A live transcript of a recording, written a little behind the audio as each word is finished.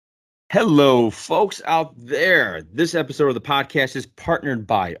Hello, folks out there. This episode of the podcast is partnered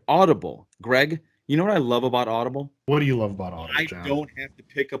by Audible. Greg, you know what I love about Audible? What do you love about Audible, I John? don't have to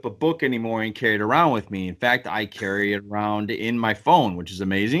pick up a book anymore and carry it around with me. In fact, I carry it around in my phone, which is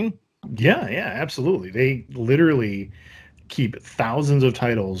amazing. Yeah, absolutely. They literally keep thousands of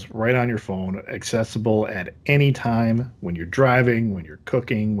titles right on your phone, accessible at any time when you're driving, when you're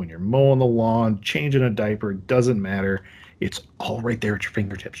cooking, when you're mowing the lawn, changing a diaper, doesn't matter. It's all right there at your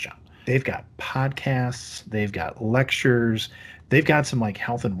fingertips, John. They've got podcasts, they've got lectures, they've got some like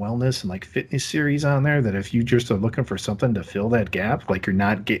health and wellness and like fitness series on there that if you just are looking for something to fill that gap, like you're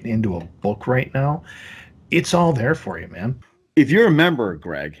not getting into a book right now, it's all there for you, man. If you're a member,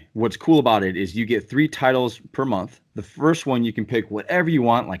 Greg, what's cool about it is you get 3 titles per month. The first one, you can pick whatever you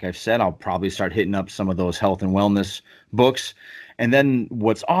want. Like I've said, I'll probably start hitting up some of those health and wellness books. And then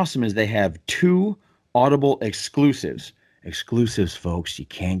what's awesome is they have 2 Audible exclusives. Exclusives, folks. You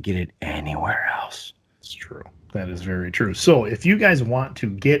can't get it anywhere else. It's true. That is very true. So if you guys want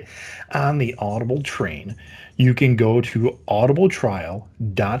to get on the Audible train, you can go to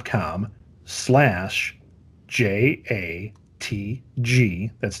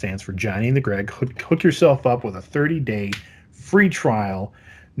audibletrial.com/JATG. That stands for Johnny and the Greg. Hook yourself up with a 30-day free trial.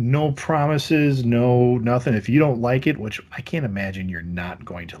 No promises, no nothing. If you don't like it, which I can't imagine you're not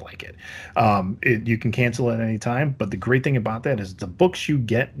going to like it, you can cancel at any time. But the great thing about that is the books you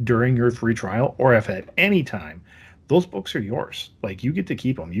get during your free trial, or if at any time, those books are yours. Like you get to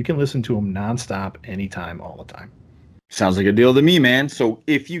keep them. You can listen to them nonstop, anytime, all the time. Sounds like a deal to me, man. So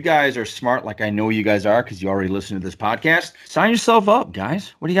if you guys are smart, like I know you guys are, because you already listen to this podcast, sign yourself up,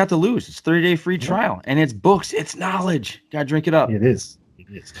 guys. What do you got to lose? It's 30-day free trial, and it's books, it's knowledge. Gotta drink it up. It is. It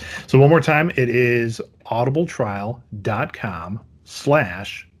is. So one more time, it is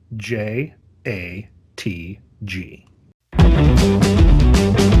audibletrial.com/JATG.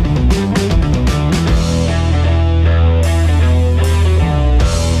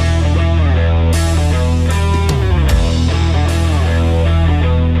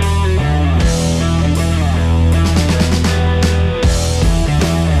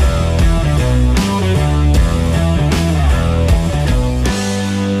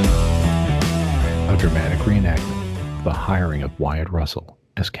 A dramatic reenactment, the hiring of Wyatt Russell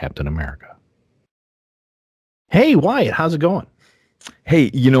as Captain America. Hey Wyatt, how's it going? Hey,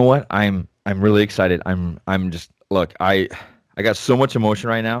 you know what? I'm really excited. I'm just look, I got so much emotion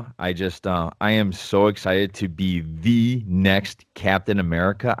right now. I am so excited to be the next Captain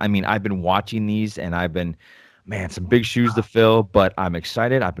America. I mean, I've been watching these and some big shoes to fill, but I'm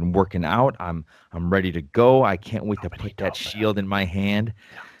excited. I've been working out. I'm ready to go. I can't wait to put that shield in my hand.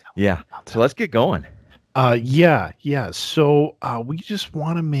 Yeah. So let's get going. Yeah. So we just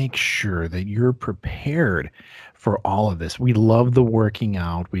want to make sure that you're prepared for all of this. We love the working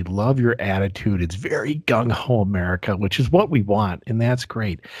out. We love your attitude. It's very gung-ho America, which is what we want, and that's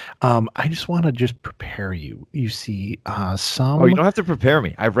great. I just want to just prepare you. You see, some. Oh, you don't have to prepare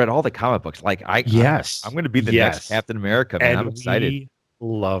me. I've read all the comic books. Yes, I'm going to be the next Captain America, man. and I'm excited. we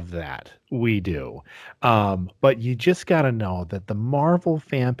love that. We do. But you just got to know that the Marvel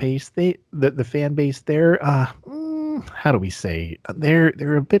fan base, the fan base, they're how do we say?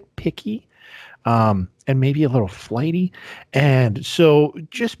 They're a bit picky. And maybe a little flighty. And so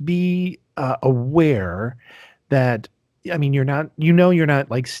just be aware that, I mean, you're not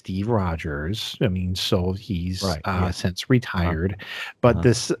like Steve Rogers. I mean, so he's since retired, but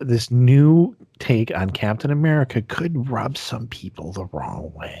this new take on Captain America could rub some people the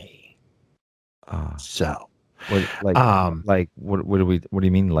wrong way. So. What do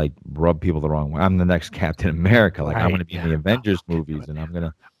you mean? Like rub people the wrong way? I'm the next Captain America. Like I'm going to be in the Avengers movies, and I'm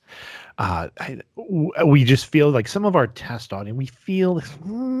gonna. We just feel like some of our test audience, we feel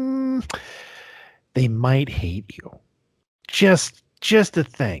they might hate you. Just a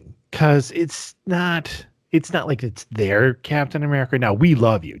thing, because it's not like it's their Captain America. Now we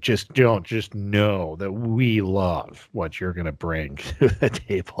love you. Just know that we love what you're gonna bring to the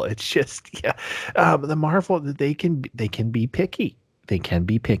table. It's just the Marvel, they can be picky. They can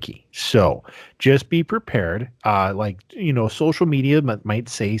be picky. So just be prepared. Social media might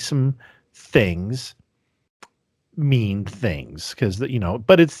say some things, mean things, because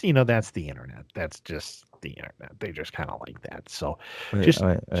but it's that's the internet. That's just the internet. They just kind of like that. So just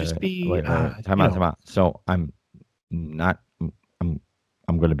be time out. So I'm going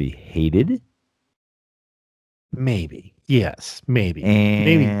to be hated. Maybe yes. Maybe and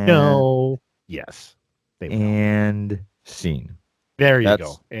maybe no. Yes. And seen. There you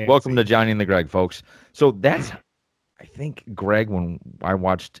go. And welcome to Johnny and the Greg, folks. So that's, I think, Greg, when I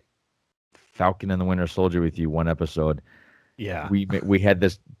watched Falcon and the Winter Soldier with you one episode, Yeah. we had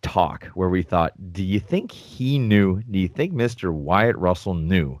this talk where we thought, do you think he knew? Do you think Mr. Wyatt Russell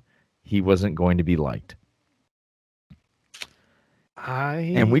knew he wasn't going to be liked?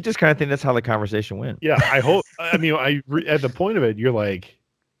 And we just kind of think that's how the conversation went. Yeah, I hope. I mean, at the point of it, you're like,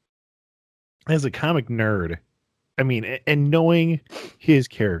 as a comic nerd, I mean, and knowing his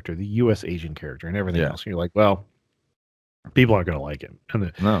character, the U.S. agent character, and everything else, you're like, well, people aren't going to like him.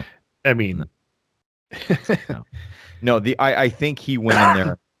 And No, I mean, no. I think he went in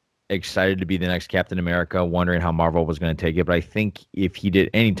there excited to be the next Captain America, wondering how Marvel was going to take it. But I think if he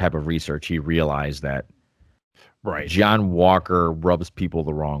did any type of research, he realized that John Walker rubs people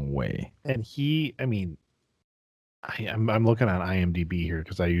the wrong way. And I'm looking on IMDb here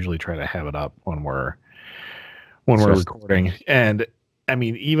because I usually try to have it up when we're recording. And I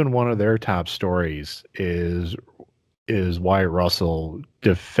mean, even one of their top stories is Wyatt Russell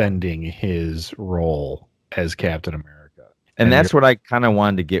defending his role as Captain America. And that's what I kind of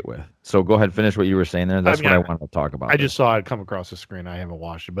wanted to get with. So go ahead, finish what you were saying there. That's what I wanted to talk about. I just saw it come across the screen. I haven't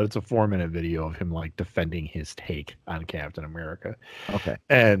watched it, but it's a 4-minute video of him like defending his take on Captain America. Okay.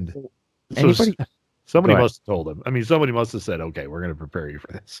 And somebody must have told him. I mean, somebody must have said, okay, we're going to prepare you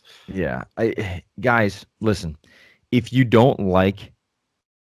for this. Yeah. Guys, listen, if you don't like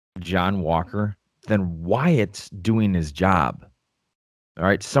John Walker, then Wyatt's doing his job. All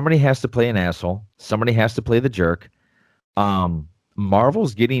right. Somebody has to play an asshole. Somebody has to play the jerk.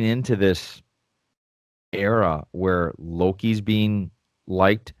 Marvel's getting into this era where Loki's being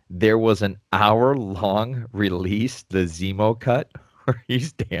liked. There was an hour-long release, the Zemo cut, where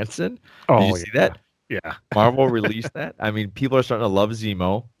he's dancing. Oh, did you see that? Yeah. Marvel released that. I mean, people are starting to love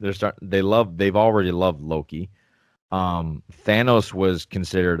Zemo. They've already loved Loki. Thanos was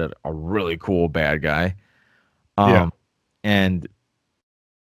considered a really cool bad guy. And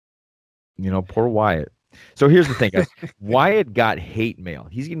poor Wyatt. So here's the thing, guys. Wyatt got hate mail.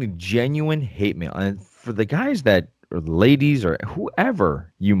 He's getting genuine hate mail. And for the guys or ladies or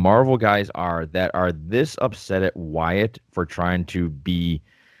whoever you Marvel guys are that are this upset at Wyatt for trying to be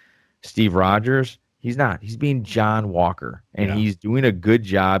Steve Rogers, he's not. He's being John Walker. And he's doing a good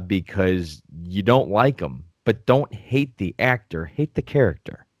job because you don't like him. But don't hate the actor. Hate the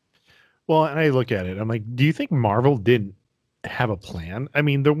character. Well, and I look at it. I'm like, do you think Marvel didn't have a plan? I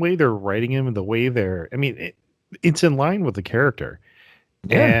mean, the way they're writing him and the way it's in line with the character.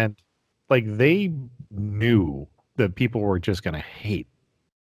 Yeah. And like they knew that people were just going to hate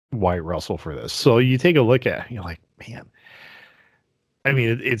Wyatt Russell for this. So you take a look at it, you're like, man, I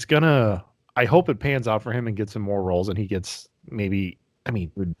mean, it's going to, I hope it pans out for him and gets some more roles and he gets maybe, I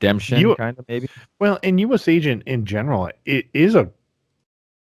mean, redemption kind of maybe. Well, and U.S. Agent in general, it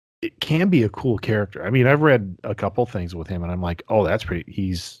can be a cool character. I mean, I've read a couple things with him and I'm like, oh, that's pretty.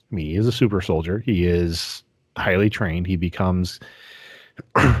 He is a super soldier. He is highly trained. He becomes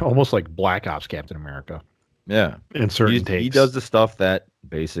almost like Black Ops Captain America. Yeah. In certain takes. He does the stuff that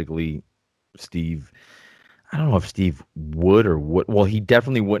basically Steve, I don't know if Steve would or would. Well, he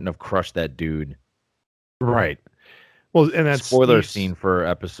definitely wouldn't have crushed that dude. Right. Well, and that's spoiler scene for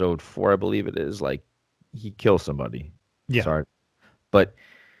episode 4, I believe it is. Like he kills somebody. Yeah. Sorry. But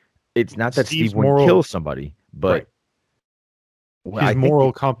it's not that Steve wouldn't kill somebody, but his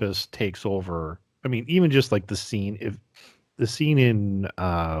moral compass takes over. I mean, even just like the scene in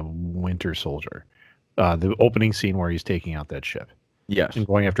Winter Soldier, the opening scene where he's taking out that ship. Yes. And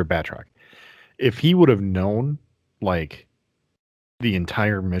going after Batroc. If he would have known like the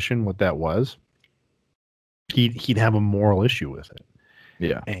entire mission, what that was, he'd have a moral issue with it.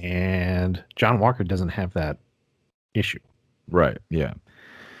 Yeah. And John Walker doesn't have that issue. Right. Yeah.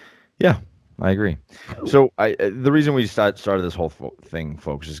 Yeah, I agree. So the reason we started this whole thing,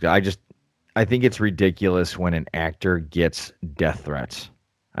 folks, is I think it's ridiculous when an actor gets death threats.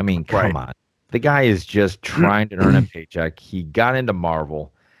 I mean, come on. The guy is just trying to earn a paycheck. He got into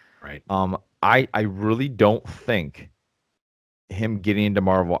Marvel. Right. I really don't think him getting into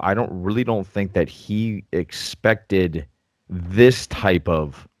Marvel, I really don't think that he expected this type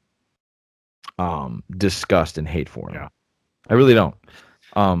of disgust and hate for him. Yeah. I really don't.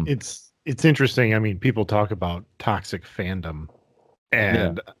 It's interesting. I mean, people talk about toxic fandom,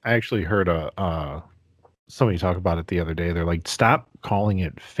 and I actually heard somebody talk about it the other day. They're like, stop calling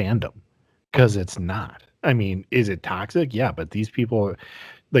it fandom because it's not. I mean, is it toxic? Yeah, but these people,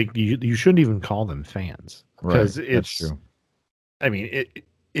 like, you shouldn't even call them fans because it's true. I mean,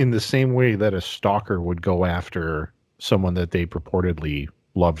 in the same way that a stalker would go after someone that they purportedly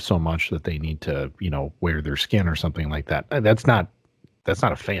loved so much that they need to, wear their skin or something like that. That's not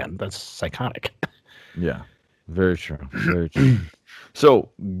a fan. That's psychotic. Yeah, very true. Very true. So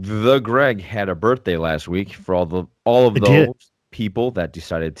the Greg had a birthday last week for all of I those did. people that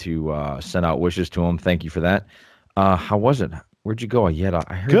decided to send out wishes to him. Thank you for that. How was it? Where'd you go? I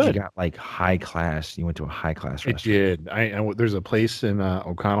heard you Good. got like high class. You went to a high class I restaurant. did. There's a place in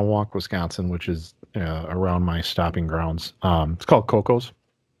Oconomowoc, Wisconsin, which is around my stopping grounds. It's called Coco's.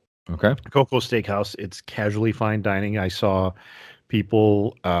 Okay. Coco's Steakhouse. It's casually fine dining. I saw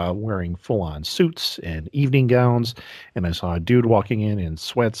people wearing full-on suits and evening gowns, and I saw a dude walking in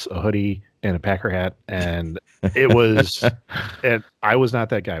sweats, a hoodie, and a Packer hat, and it was, and I was not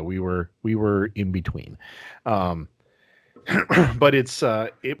that guy. We were in between, um, but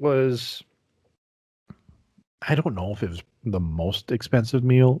it was. I don't know if it was the most expensive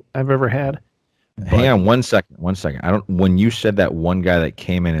meal I've ever had. Hang But on 1 second. 1 second. I don't. When you said that one guy that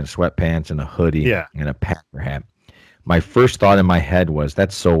came in sweatpants and a hoodie yeah, and a Packer hat, my first thought in my head was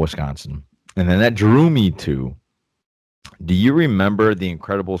that's so Wisconsin, and then that drew me to. Do you remember The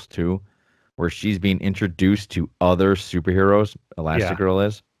Incredibles 2, where she's being introduced to other superheroes? yeah, Elastigirl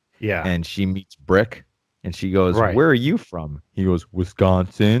is, yeah, and she meets Brick, and she goes, right, "Where are you from?" He goes,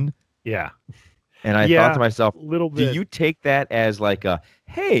 "Wisconsin." yeah, And I thought yeah, to myself, little do bit. you take that as like a,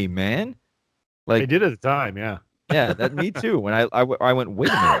 "Hey, man," I like, did at the time, yeah. yeah, that me too. When I went, wait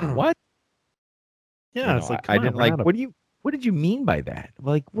a minute, what? Yeah, it's like, I come on, didn't we're like. not a What did you mean by that?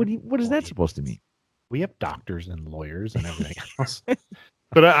 Like, what is that supposed to mean? we have doctors and lawyers and everything else.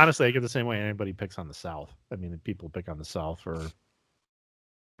 But honestly, I get the same way anybody picks on the South. I mean, people pick on the South for,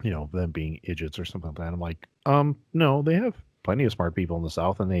 them being idiots or something like that. I'm like, no, they have plenty of smart people in the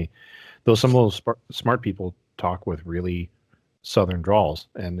South, and though some of those smart people talk with really Southern drawls,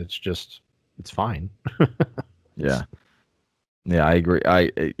 and it's fine. Yeah, yeah, I agree.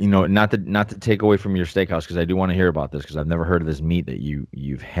 Not to take away from your steakhouse because I do want to hear about this because I've never heard of this meat that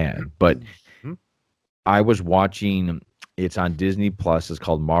you've had. But Mhm. I was watching. It's on Disney Plus. It's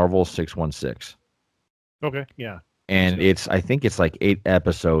called Marvel 616. Okay, yeah. That's And good. I think it's like 8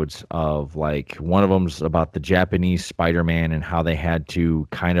 episodes of like one of them's about the Japanese Spider-Man and how they had to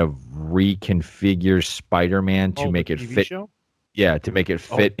kind of reconfigure Spider-Man to Oh, the make it TV fit. show? Yeah, to make it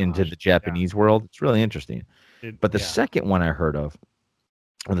Oh fit into gosh, the yeah. Japanese world. It's really interesting. But the Yeah. second one I heard of,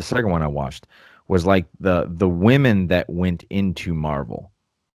 or the second one I watched, was like the women that went into Marvel,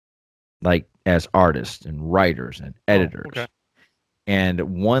 like as artists and writers and Oh, okay. editors. And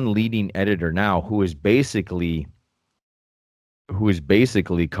one leading editor now who is basically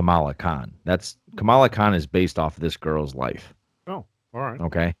Kamala Khan. That's Kamala Khan is based off of this girl's life. Oh, all right.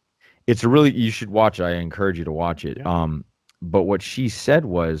 Okay. It's a really you should watch it. I encourage you to watch it. Yeah. But what she said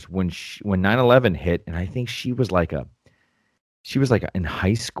was when 9/11 hit, and I think she was like in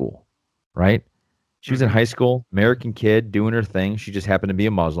high school, right? She was in Mhm. high school, American kid doing her thing. She just happened to be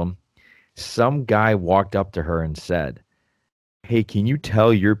a Muslim. Some guy walked up to her and said, "Hey, can you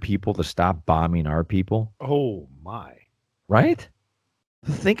tell your people to stop bombing our people?" Oh my. Right?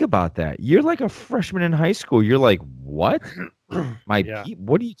 Think about that. You're like a freshman in high school. You're like, what? Yeah.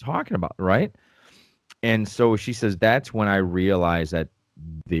 What are you talking about? Right. And so she says, that's when I realized that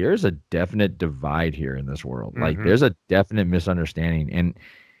there's a definite divide here in this world. Like Mhm. there's a definite misunderstanding. And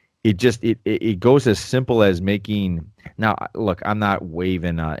it goes as simple as making now look, I'm not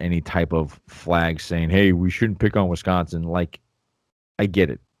waving any type of flag saying, hey, we shouldn't pick on Wisconsin. Like I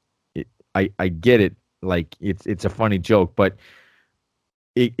get it. I get it. Like it's a funny joke, but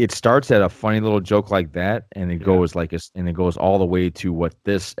it starts at a funny little joke like that, and it Yeah. goes and it goes all the way to what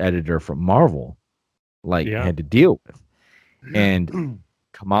this editor from Marvel like Yeah. had to deal with. And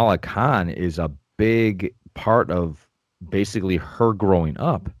Kamala Khan is a big part of basically her growing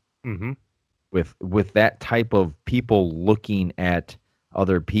up Mhm. with that type of people looking at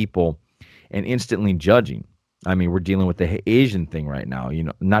other people and instantly judging. I mean, we're dealing with the Asian thing right now.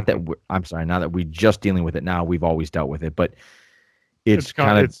 Not that Mhm. I'm sorry, not that we just dealing with it now. We've always dealt with it, but it's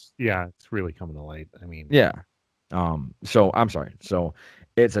kind of It's really coming to light. I mean, yeah. So I'm sorry. So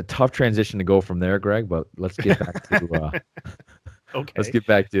it's a tough transition to go from there, Greg, but let's get back to okay. let's get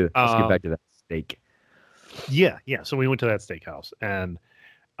back Um to that steak. yeah, yeah. So we went to that steakhouse, and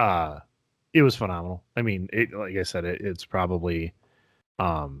uh it was phenomenal. I mean, like I said, it's probably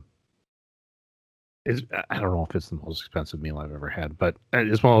um I don't know if it's the most expensive meal I've ever had, but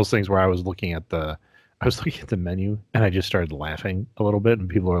it's one of those things where I was looking at the menu, and I just started laughing a little bit, and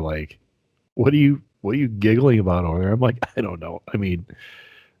people are like, what are you giggling about over there?" I'm like, I don't know. I mean,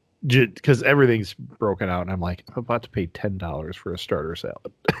 because everything's broken out, and I'm like, I'm about to pay $10 for a starter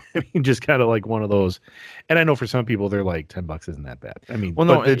salad. I mean, just kind of like one of those. And I know for some people, they're like, $10 isn't that bad. I mean, Well,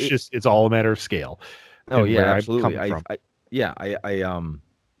 no, but it's all a matter of scale oh and yeah, where I'm absolutely. coming from. Yeah,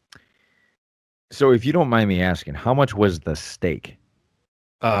 so if you don't mind me asking, how much was the steak?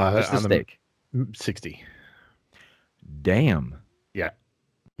 Just the on steak. 60. Damn. Yeah.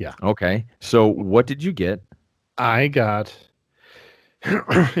 Yeah. Okay. So what did you get? I got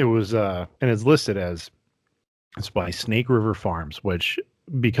it was and it's listed as it's by Snake River Farms, which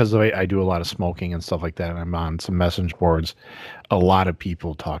because I do a lot of smoking and stuff like that, and I'm on some message boards, a lot of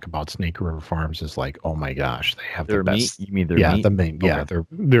people talk about Snake River Farms as like, oh my gosh, they have Their the meat? best. You mean their Yeah, meat? the main, yeah, Okay.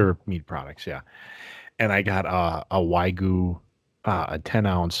 their meat products, yeah. And I got a Wagyu, a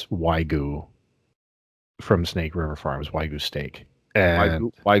 10-ounce Wagyu from Snake River Farms, Wagyu steak,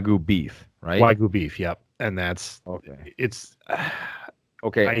 and Wagyu beef, right? Wagyu beef. Yep, and that's Okay. it's.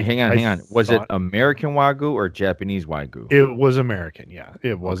 Okay, I hang on, I hang on. Was it thought American Wagyu or Japanese Wagyu? it was American. Yeah,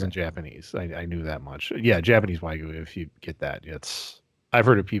 it wasn't Okay. Japanese. I knew that much. Yeah, Japanese Wagyu. If you get that, it's. I've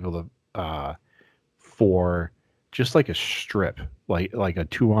heard of people that for just like a strip, like a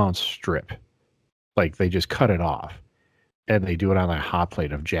 2-ounce strip, like they just cut it off and they do it on a hot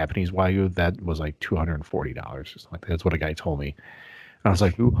plate of Japanese Wagyu. That was like $240 or something like that. That's what a guy told me. And I was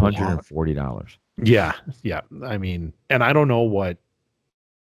like, what? $240. Yeah, yeah. I mean, and I don't know what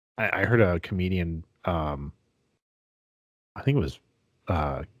I heard a comedian, I think it was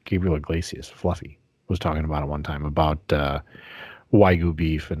Gabriel Iglesias, Fluffy, was talking about it one time about Wagyu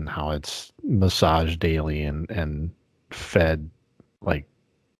beef and how it's massaged daily and fed like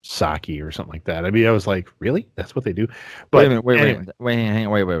sake or something like that. I mean, I was like, really? That's what they do? Wait a But minute. Wait, anyway, hang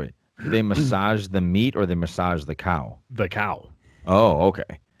on, wait. They massage the meat or they massage the cow? the cow, Oh,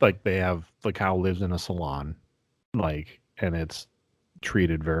 okay. like they have the cow lives in a salon, like, and it's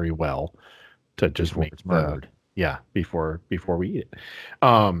treated very well to just Before make it's the murdered. yeah before we eat it.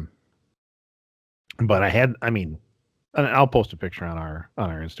 Um, but I mean, and I'll post a picture on our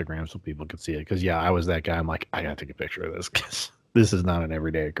Instagram so people can see it. Because yeah, I was that guy. I'm like, I gotta take a picture of this because this is not an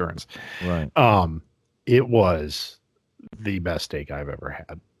everyday occurrence. Right. It was the best steak I've ever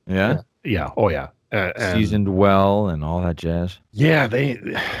had. Yeah. Yeah. Oh yeah. And Seasoned well and all that jazz. yeah,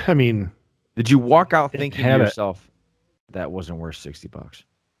 I mean, Did you walk out it thinking to had yourself that wasn't worth $60?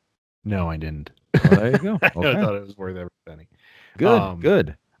 no, I didn't. Well, there you go. I Okay. thought it was worth every penny. Good,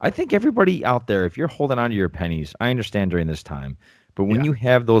 good. I think everybody out there, if you're holding on to your pennies, I understand during this time, but when Yeah. you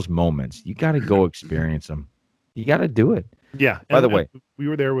have those moments, you got to go experience them. You got to do it. Yeah. By the way, we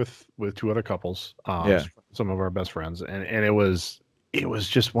were there with two other couples, Yeah. some of our best friends, and it was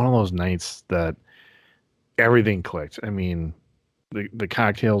just one of those nights that everything clicked. I mean, the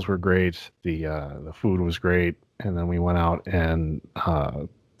cocktails were great, the food was great, and then we went out and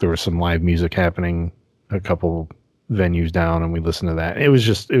there was some live music happening a couple venues down, and we listened to that. It was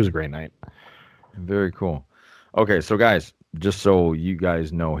a great night. Very cool. Okay, so guys, just so you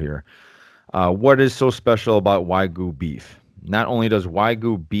guys know here, what is so special about Wagyu beef? Not only does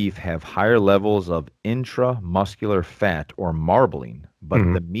Wagyu beef have higher levels of intramuscular fat or marbling, but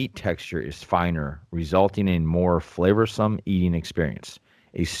Mhm. the meat texture is finer, resulting in more flavorsome eating experience.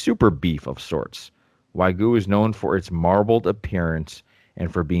 A super beef of sorts. Wagyu is known for its marbled appearance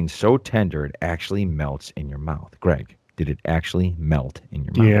and for being so tender it actually melts in your mouth. Greg, did it actually melt in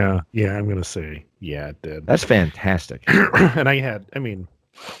your mouth? Yeah, I'm gonna say yeah, it did. That's fantastic. And I mean,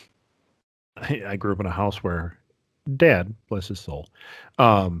 I grew up in a house where Dad, bless his soul,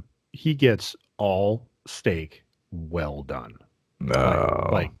 he gets all steak well done,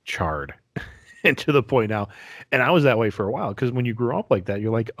 like charred, and to the point now. And I was that way for a while because when you grew up like that,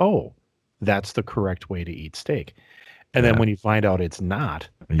 you're like, oh, that's the correct way to eat steak. And then Yeah. when you find out it's not,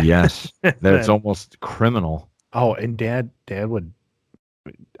 Yes, that's then- almost criminal. oh, and Dad would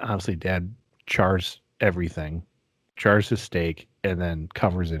honestly, Dad chars everything, chars his steak, and then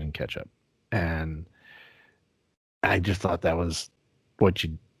covers it in ketchup. And I just thought that was what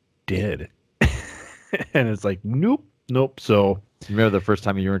you did. And it's like, nope. So You remember the first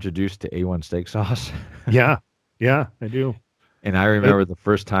time you were introduced to A1 steak sauce? yeah, I do. And I remember the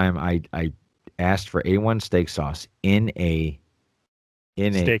first time I asked for A1 steak sauce in a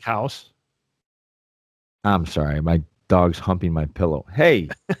Steakhouse. I'm sorry, my dog's humping my pillow. Hey,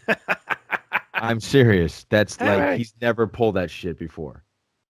 I'm serious. That's like Hey. he's never pulled that shit before.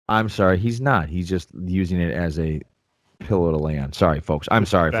 I'm sorry, he's not. He's just using it as a pillow to lay on. Sorry, folks. I'm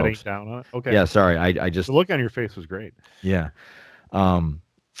sorry, Betting folks. down on it. Okay. Yeah, sorry. I just The look on your face was great. yeah.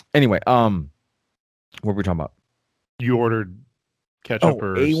 Anyway, what were we talking about? You ordered ketchup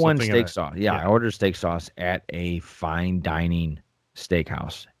or A1 something in steak it. sauce. Yeah, Yeah. I ordered steak sauce at a fine dining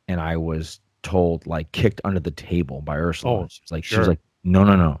steakhouse, and I was told, like, kicked under the table by Ursula. Oh, She was sure. like,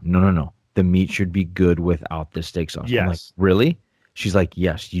 no. The meat should be good without this steak sauce. I'm like, Yes. really? She's like,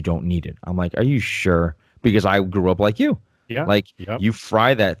 yes, you don't need it. I'm like, are you sure? Because I grew up like you. Yeah. Like Yep. you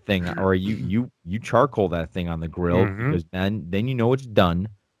fry that thing, or you charcoal that thing on the grill, Mhm. because then you know it's done.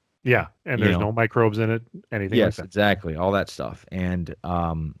 Yeah, and You there's know. no microbes in it, anything like Yes, that. exactly, all that stuff. And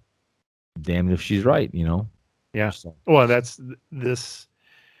damned if she's right, you know. Yeah. So, Well, this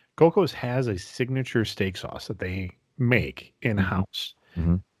Coco's has a signature steak sauce that they make in house.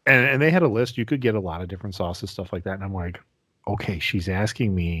 mhm. And they had a list. You could get a lot of different sauces, stuff like that. And I'm like, okay, she's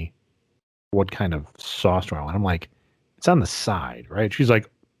asking me what kind of sauce do I want? I'm like, it's on the side, right? She's like,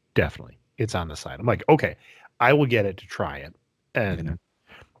 definitely, it's on the side. I'm like, okay, I will get it to try it. And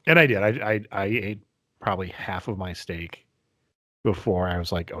I did. I ate probably half of my steak before I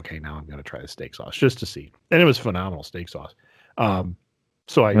was like, okay, now I'm gonna try the steak sauce just to see. And it was phenomenal steak sauce.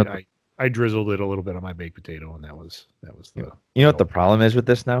 So You know, I drizzled it a little bit on my baked potato, and that was the you know what the problem is with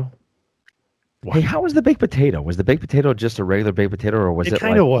this now? What? Hey, how was the baked potato? Was the baked potato just a regular baked potato, or was It it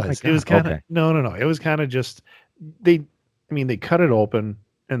kind like, of oh my was. It was God, kind of okay. no. It was kind of just they. I mean, they cut it open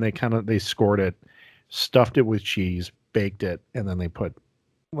and they scored it, stuffed it with cheese, baked it, and then they put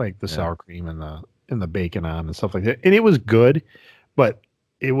like the Yeah. sour cream and the bacon on and stuff like that. And it was good, but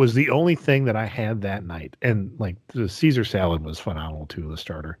it was the only thing that I had that night. And like the Caesar salad was phenomenal too, the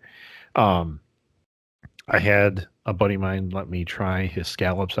starter. Um, I had a buddy of mine let me try his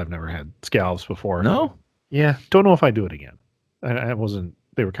scallops. I've never had scallops before. No? Yeah, don't know if I do it again. I wasn't.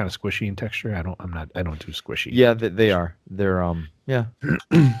 They were kind of squishy in texture. I don't do squishy. Yeah, they are. They're yeah.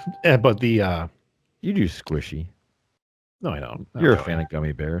 But You do squishy. no, I don't. Not You're a really. fan of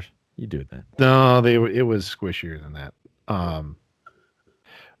gummy bears. You do that. No, it was squishier than that.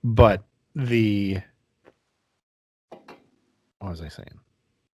 But what was I saying?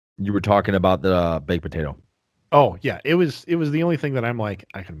 You were talking about the baked potato. Oh yeah, it was the only thing that I'm like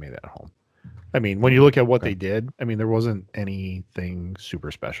I could have made that at home. I mean, when you look at what they did, I mean, there wasn't anything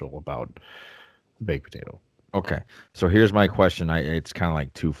super special about baked potato. Okay. So here's my question. It's kind of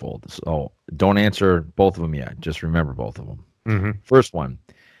like twofold. So don't answer both of them yet. Just remember both of them. Mm-hmm. First one,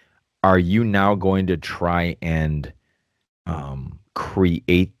 are you now going to try and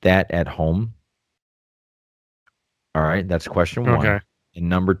create that at home? All right. That's question one. Okay. And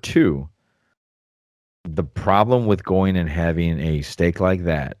number two, the problem with going and having a steak like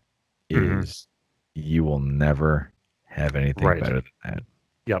that is you will never have anything Right. better than that.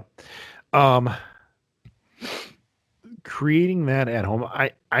 Yep. Creating that at home,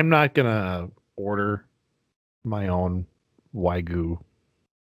 I'm not gonna order my own Wagyu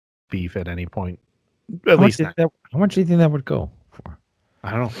beef at any point. At least not. How much do you think that would go for?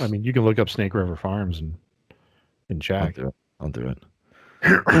 I don't know. I mean, you can look up Snake River Farms and check. I'll do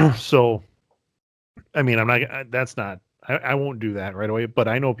it. So, I mean, I'm not. That's not. I won't do that right away. But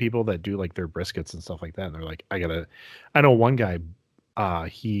I know people that do like their briskets and stuff like that, and they're like, I know one guy. I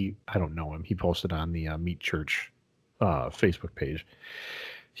don't know him. He posted on the Meat Church Facebook page.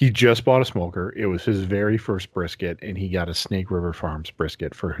 He just bought a smoker. It was his very first brisket, and he got a Snake River Farms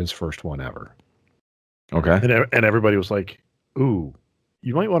brisket for his first one ever. Okay. And everybody was like, "Ooh,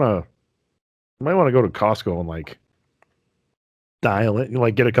 you might want to go to Costco and like dial it,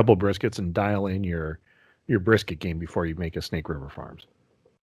 like get a couple briskets and dial in your brisket game before you make a Snake River Farms."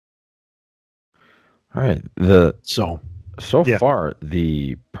 All right. So Yeah. far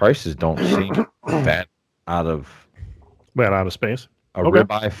the prices don't seem that out of space. a Okay.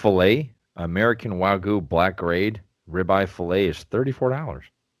 ribeye fillet, American Wagyu black grade ribeye fillet is $34.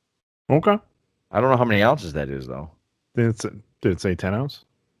 Okay. I don't know how many ounces that is though. Did it say 10 ounce?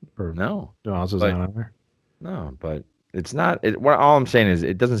 Or No. no ounces But- not on there? No, but it's not. All I'm saying is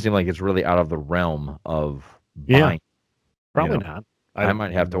it doesn't seem like it's really out of the realm of Yeah. buying. Probably know, not. I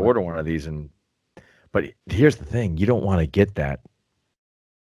might have to order one of these, but here's the thing: you don't want to get that.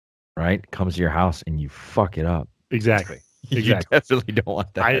 Right? Comes to your house and you fuck it up. Exactly. You Exactly. definitely don't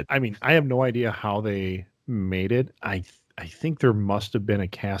want that. I mean, I have no idea how they made it. I think there must have been a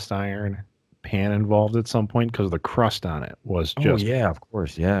cast iron pan involved at some point because the crust on it was just, yeah, of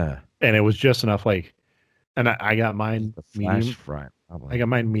course, yeah. and it was just enough like, and I got mine The flash medium. fry, probably. I got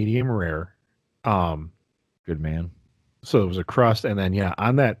mine medium rare. Good man. So it was a crust, and then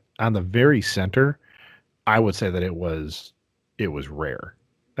on the very center, I would say that it was rare.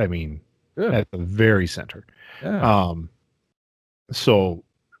 I mean, Good. at the very center. Yeah. So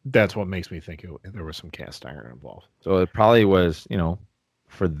that's what makes me think there was some cast iron involved. So it probably was,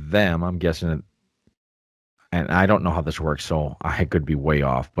 for them, I'm guessing it, and I don't know how this works, so I could be way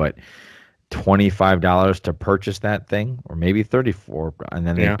off, but $25 to purchase that thing, or maybe $34, and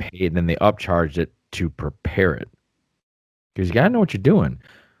then they paid, then they upcharged it to prepare it. Because you gotta know what you're doing.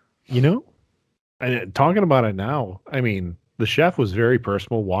 And talking about it now, I mean, the chef was very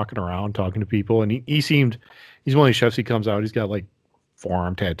personable, walking around, talking to people, and he's one of these chefs. He comes out, he's got like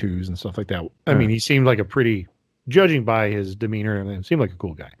forearm tattoos and stuff like that. I mean, he seemed like judging by his demeanor, and it seemed like a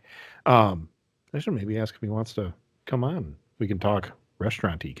cool guy. I should maybe ask if he wants to come on. We can talk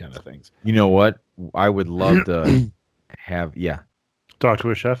restaurant-y kind of things. You know what? I would love to talk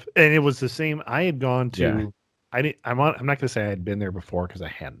to a chef. And it was the same. I had gone to, I'm not going to say I had been there before because I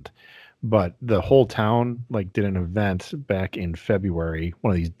hadn't, but the whole town like did an event back in February, one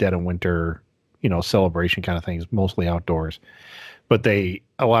of these dead of winter, celebration kind of things, mostly outdoors. But a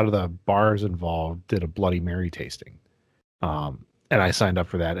lot of the bars involved did a Bloody Mary tasting. And I signed up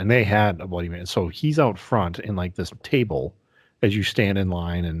for that, and they had a Bloody Mary. So he's out front in like this table as you stand in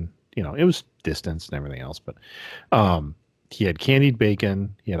line, and it was distance and everything else. But he had candied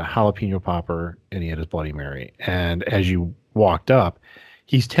bacon, he had a jalapeno popper, and he had his Bloody Mary. And as you walked up,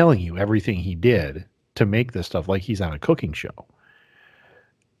 he's telling you everything he did to make this stuff like he's on a cooking show.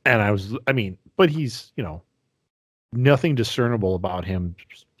 And but he's, nothing discernible about him,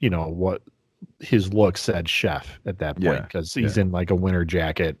 what his look said chef at that point, because he's in like a winter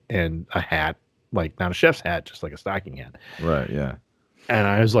jacket and a hat, like not a chef's hat, just like a stocking hat. Right. Yeah. And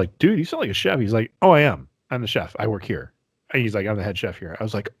I was like, dude, you sound like a chef. He's like, oh, I am. I'm the chef. I work here. And he's like, I'm the head chef here. I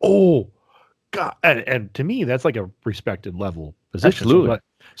was like, oh, God. And to me, that's like a respected level position. Absolutely.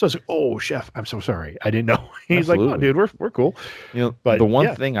 So I was like, oh, chef, I'm so sorry. I didn't know. He's like, oh, dude, we're cool. But the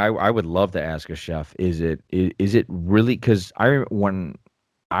one thing I would love to ask a chef is it really, because when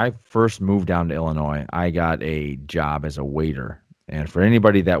I first moved down to Illinois, I got a job as a waiter. And for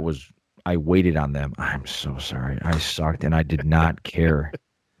anybody I waited on them, I'm so sorry. I sucked and I did not care.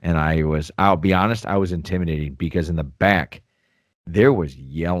 And I'll be honest, I was intimidated because in the back, there was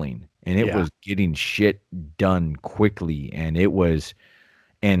yelling and it was getting shit done quickly. And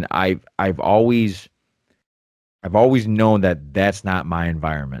I've always known that that's not my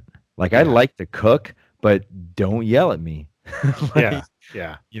environment. Like I like to cook, but don't yell at me.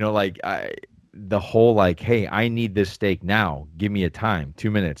 Yeah. The whole like, hey, I need this steak now. Give me a time,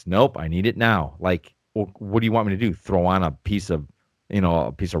 2 minutes. Nope, I need it now. Like, well, what do you want me to do? Throw on a piece of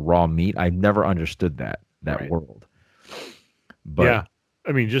raw meat? I've never understood that world. But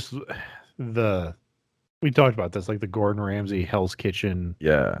just we talked about this, like the Gordon Ramsay Hell's Kitchen.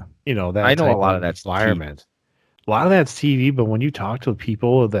 Yeah. That I know a lot of that's environment. TV. A lot of that's TV, but when you talk to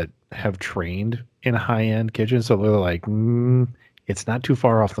people that have trained in high-end kitchens, so they're like, it's not too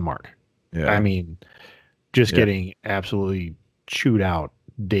far off the mark. Yeah. I mean, just getting absolutely chewed out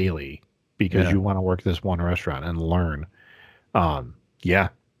daily because you want to work this one restaurant and learn. I don't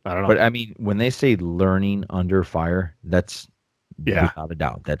know. But I mean, when they say learning under fire, that's without a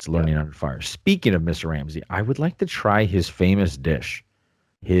doubt. That's learning under fire. Speaking of Mr. Ramsay, I would like to try his famous dish.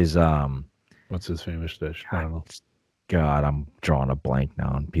 What's his famous dish? I don't know. God, I'm drawing a blank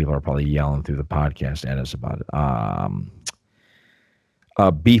now, and people are probably yelling through the podcast at us about it.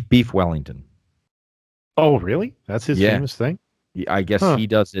 Beef Wellington. Oh, really? That's his famous thing? I guess he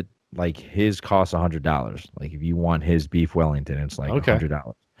does it like his costs $100. Like if you want his beef Wellington, it's like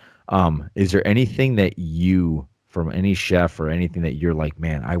 $100. Is there anything that you, from any chef or anything that you're like,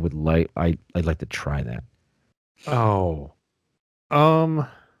 man, I'd like to try that? Oh, how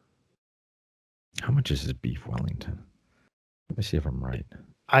much is his beef Wellington? Let me see if I'm right.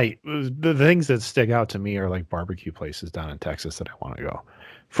 The things that stick out to me are like barbecue places down in Texas that I want to go.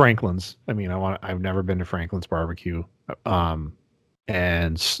 Franklin's. I mean, I've never been to Franklin's barbecue. And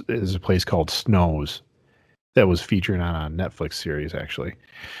there's a place called Snow's that was featured on a Netflix series actually.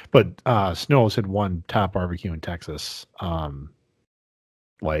 But Snow's had won top barbecue in Texas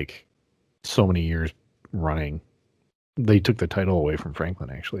like so many years running. They took the title away from Franklin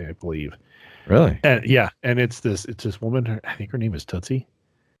actually, I believe. Really? And and it's this woman, I think her name is Tootsie.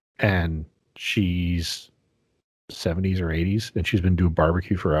 And she's 70s or 80s, and she's been doing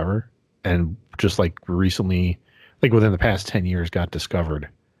barbecue forever. And just like recently, like within the past 10 years, got discovered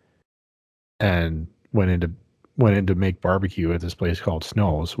and went in to make barbecue at this place called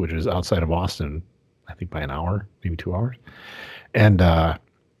Snow's, which is outside of Austin, I think by an hour, maybe 2 hours. And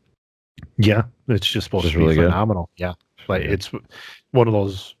it's just supposed to be really phenomenal. Good. Yeah, like it's one of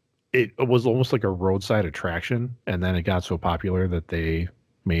those. It was almost like a roadside attraction, and then it got so popular that they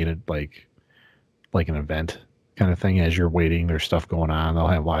made it like an event kind of thing. As you're waiting, there's stuff going on. They'll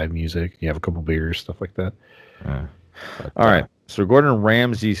have live music. You have a couple beers, stuff like that. All right. So Gordon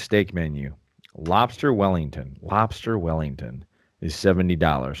Ramsay's steak menu: lobster Wellington. Lobster Wellington is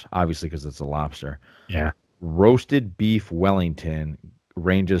 $70, obviously because it's a lobster. Yeah. Roasted beef Wellington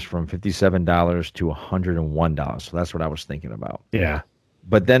ranges from $57 to $101. So that's what I was thinking about. Yeah.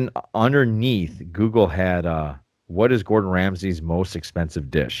 But then underneath, Google had what is Gordon Ramsay's most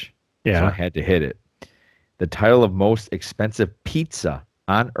expensive dish? So I Yeah. had to hit it. The title of most expensive pizza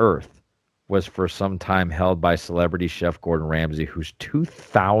on earth was for some time held by celebrity chef Gordon Ramsay, whose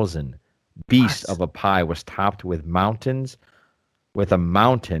 2,000 beast What? of a pie was topped with a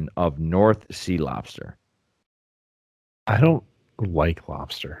mountain of North Sea lobster. I don't like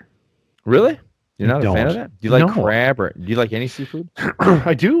lobster. Really? You're I not a fan of don't. that? Do you like No. crab or do you like any seafood?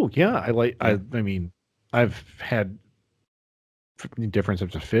 I do. Yeah. I like, Yeah. I mean, I've had different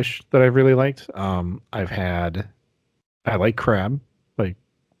types of fish that I've really liked. I like crab. Like,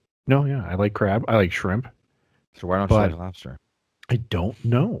 no, yeah, I like crab. I like shrimp, So why don't you but like lobster? I don't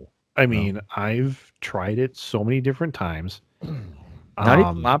know. I No. mean, I've tried it so many different times. Not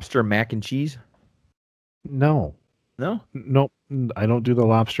even lobster mac and cheese? No, No? nope. I don't do the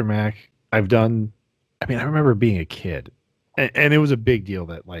lobster mac. I've done. I mean, I remember being a kid, and it was a big deal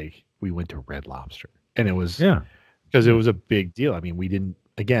that like we went to Red Lobster, and it was Yeah. because it Yeah. was a big deal. I mean, we didn't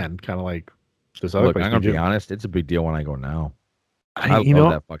again, kind of like this other Look, place. I'm We gonna be didn't. honest, it's a big deal when I go now. I, I you love know,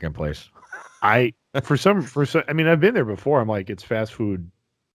 that fucking place. for some. I mean, I've been there before. I'm like, it's fast food,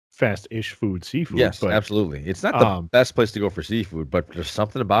 fast-ish food, seafood. Yes, But absolutely. It's not the best place to go for seafood, but there's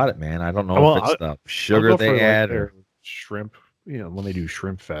something about it, man. I don't know well, if it's the I'll sugar go for they like add or their shrimp. You know, when they do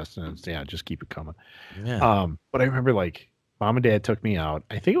shrimp fest, and it's, yeah, just keep it coming. yeah. But I remember like mom and dad took me out.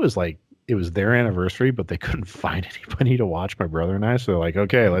 I think it was their anniversary, but they couldn't find anybody to watch my brother and I. So they're like,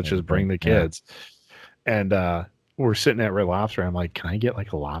 okay, let's just bring the Yeah. kids. And we're sitting at Red Lobster. I'm like, can I get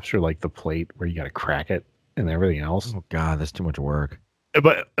like a lobster, like the plate where you got to crack it and everything else? Oh God, that's too much work.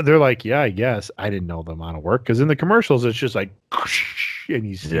 But they're like, yeah, I guess. I didn't know the amount of work because in the commercials it's just like, and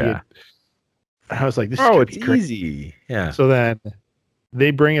you see Yeah. it. I was like, this Oh, is it's crazy. easy. Yeah. So then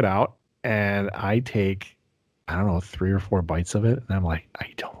they bring it out, and I take, I don't know, 3 or 4 bites of it, and I'm like, I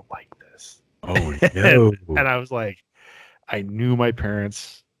don't like this. Oh And I was like, I knew my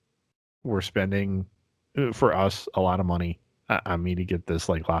parents were spending for us a lot of money on me to get this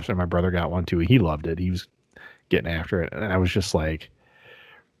like lobster. My brother got one too. He loved it. He was getting after it, and I was just like,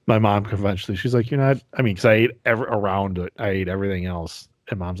 my mom eventually, she's like, you're not. I mean, because I ate around it, I ate everything else,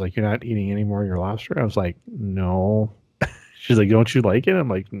 and mom's like, you're not eating any more of your lobster. I was like, no. She's like, don't you like it? I'm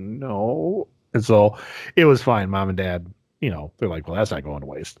like, no. And so it was fine. Mom and dad, they're like, well, that's not going to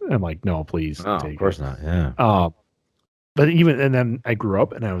waste. I'm like, no, please No, take of course it. not. Yeah. But and then I grew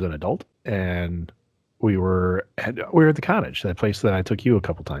up and I was an adult, and we were at the cottage, that place that I took you a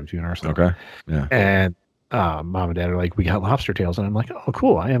couple times, you and our son. Okay. Yeah. And mom and dad are like, we got lobster tails. And I'm like, oh,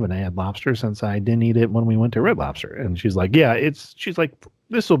 cool. I haven't had lobster since I didn't eat it when we went to Red Lobster. And she's like, yeah, she's like,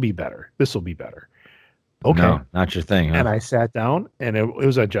 this will be better. This will be better. Okay. No, not your thing, huh? And I sat down, and it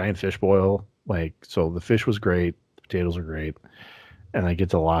was a giant fish boil. Like, so the fish was great. The potatoes were great. And I get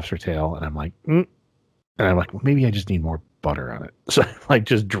to the lobster tail, and I'm like, And I'm like, well, maybe I just need more butter on it. So I'm like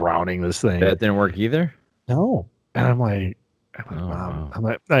just drowning this thing. That didn't work either? No. And I'm like, Oh, Mom. wow.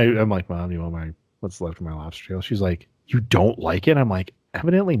 I'm like, Mom, you want what's left of my lobster tail? She's like, you don't like it? I'm like,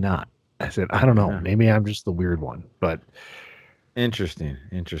 evidently not. I said, I don't know. Yeah. Maybe I'm just the weird one. But Interesting.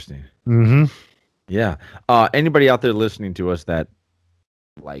 mm-hmm. Yeah. Anybody out there listening to us that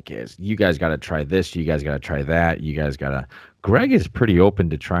like is, you guys got to try this, you guys got to try that, you guys got to. Greg is pretty open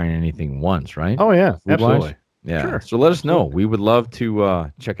to trying anything once, right? Oh yeah, Food-wise? absolutely. Yeah. Sure. So let us know. Absolutely. We would love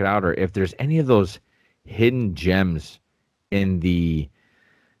to check it out, or if there's any of those hidden gems in the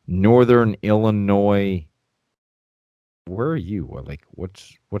northern Illinois. Where are you? Like,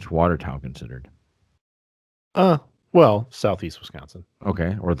 what's Watertown considered? Well, southeast Wisconsin.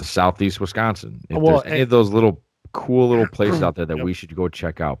 Okay, or the southeast Wisconsin. If Well, there's any of those cool little places out there that Yep. we should go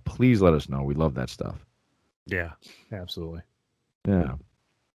check out, please let us know. We love that stuff. Yeah, absolutely. Yeah.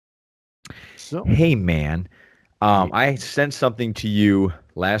 So Hey, man. I sent something to you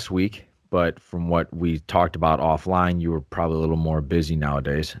last week, but from what we talked about offline, you were probably a little more busy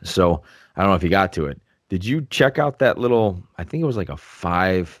nowadays. So I don't know if you got to it. Did you check out that little, I think it was like a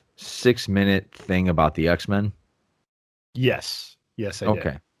 5-6 minute thing about the X-Men? yes, I did.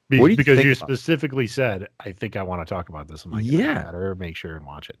 Okay. What do you because think you about- specifically said, I think I want to talk about this. I'm like, Yeah. I better make sure and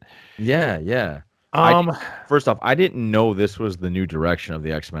watch it. Yeah. First off, I didn't know this was the new direction of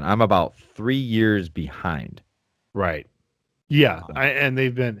the X-Men. I'm about 3 years behind. Right. Yeah, and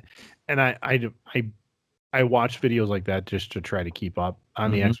they've been, and I watch videos like that just to try to keep up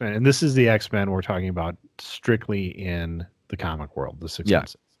on the Mhm. X-Men. And this is the X-Men we're talking about strictly in the comic world, the Six Yeah.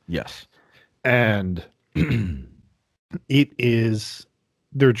 Senses. Yes. And it is,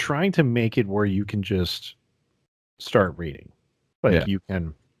 they're trying to make it where you can just start reading. Like Yeah. you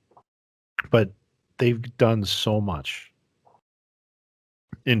can, but they've done so much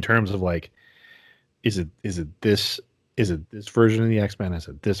in terms of like is it this version of the X-Men? Is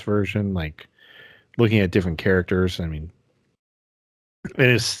it this version? Like looking at different characters. I mean, it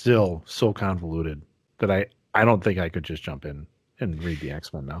is still so convoluted that I don't think I could just jump in and read the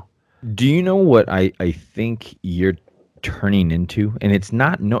X-Men now. Do you know what I think you're turning into? And it's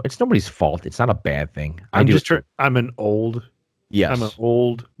nobody's fault. It's not a bad thing. I'm an old Yes.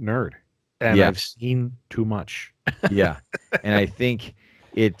 nerd, and Yeah. I've seen too much. Yeah. And I think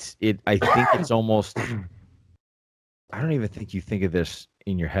I think it's almost, I don't even think you think of this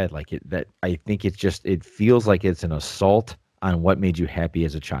in your head like that. I think it feels like it's an assault on what made you happy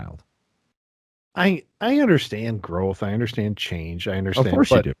as a child. I understand growth. I understand change. I understand. Of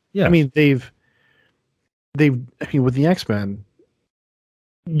course you do. Yeah. I mean, they've I mean, with the X-Men,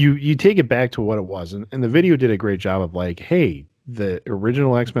 you take it back to what it was, and the video did a great job of like, hey, the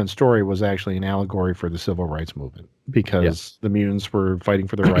original X-Men story was actually an allegory for the civil rights movement because the mutants were fighting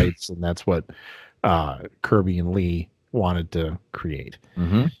for their rights, and that's what Kirby and Lee wanted to create.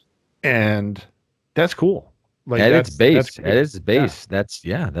 Mm-hmm. And that's cool. Like at its base,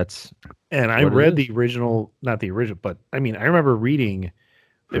 yeah. that's. And I read the original, not the original, but I mean, I remember reading.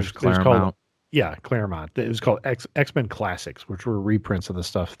 It was called Claremont. It was called X-Men Classics, which were reprints of the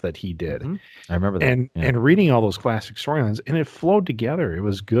stuff that he did. Mm-hmm. I remember that. And reading all those classic storylines, and it flowed together. It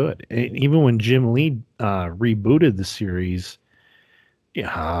was good. And even when Jim Lee rebooted the series,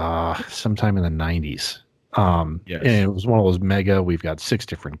 sometime in the 90s. And it was one of those mega. We've got 6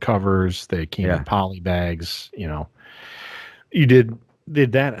 different covers. They came in poly bags. You did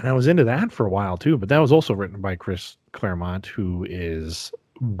that, and I was into that for a while too. But that was also written by Chris Claremont, who is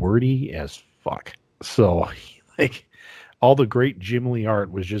wordy as fuck. So like all the great Jim Lee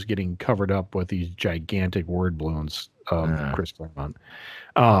art was just getting covered up with these gigantic word balloons of Chris Claremont.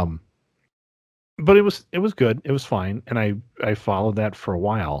 But it was good. It was fine, and I followed that for a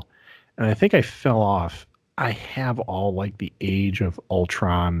while, and I think I fell off. I have all like the Age of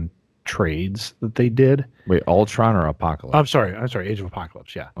Ultron trades that they did. Wait, Ultron or Apocalypse? I'm sorry, Age of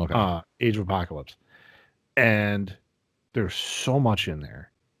Apocalypse. Yeah. Okay. Age of Apocalypse, and there's so much in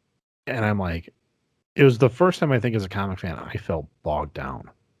there, and I'm like, it was the first time I think as a comic fan I felt bogged down.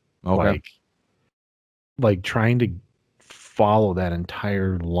 Okay. Like trying to follow that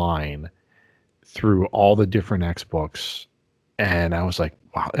entire line through all the different X books, and I was like,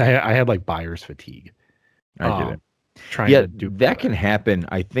 wow, I had like buyer's fatigue. I get it. Trying to do that can happen.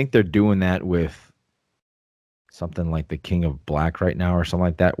 I think they're doing that with something like the King of Black right now or something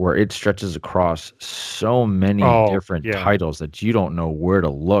like that, where it stretches across so many different titles that you don't know where to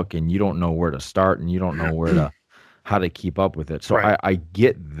look, and you don't know where to start, and you don't know how to keep up with it. So I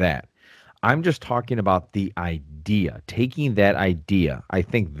get that. I'm just talking about the idea, taking that idea. I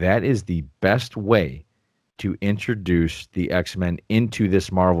think that is the best way to introduce the X-Men into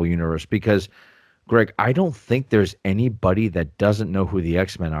this Marvel universe, because Greg, I don't think there's anybody that doesn't know who the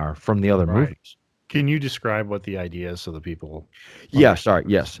X-Men are from the other movies. Can you describe what the idea is so the people? Yes.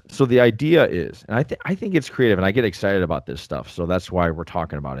 So the idea is, and I think it's creative, and I get excited about this stuff. So that's why we're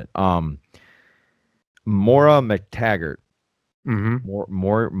talking about it. Moira McTaggart. Mm-hmm.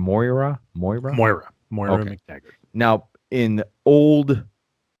 Moira McTaggart. Now, in all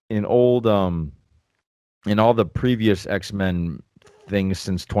the previous X-Men things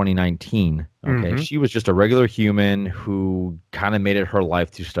since 2019, she was just a regular human who kind of made it her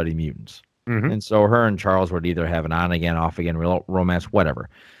life to study mutants. And so her and Charles would either have an on again, off again romance, whatever.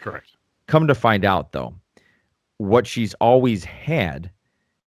 Correct. Come to find out, though, what she's always had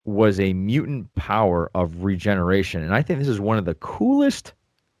was a mutant power of regeneration. And I think this is one of the coolest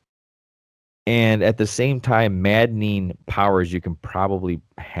and at the same time maddening powers you can probably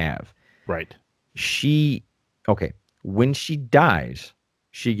have. Right. When she dies,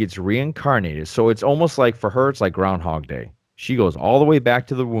 she gets reincarnated. So it's almost like, for her, it's like Groundhog Day. She goes all the way back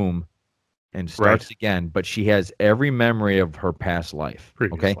to the womb and starts again, but she has every memory of her past life.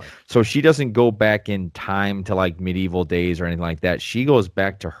 So she doesn't go back in time to like medieval days or anything like that. She goes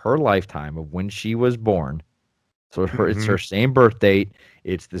back to her lifetime of when she was born. So it's her same birth date.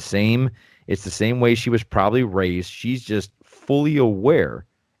 It's the same way she was probably raised. She's just fully aware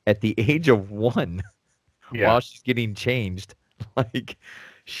at the age of 1 while she's getting changed. Like,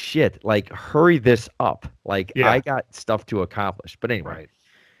 shit, like, hurry this up. Like, I got stuff to accomplish. But anyway.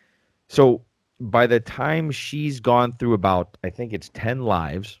 So by the time she's gone through about, I think it's 10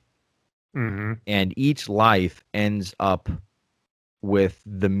 lives, and each life ends up with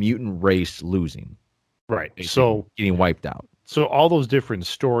the mutant race losing. Right. So getting wiped out. So all those different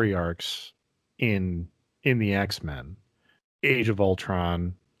story arcs in the X-Men, Age of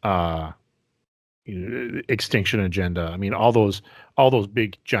Ultron, Extinction Agenda. I mean, all those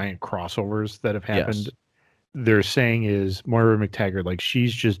big giant crossovers that have happened. Yes. They're saying is Moira McTaggart, like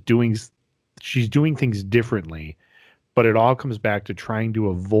she's doing things differently, but it all comes back to trying to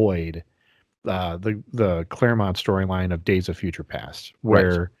avoid the Claremont storyline of Days of Future Past,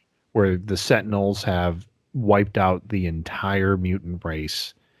 where the Sentinels have wiped out the entire mutant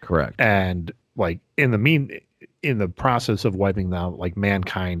race. Correct. And like in the process of wiping them out, like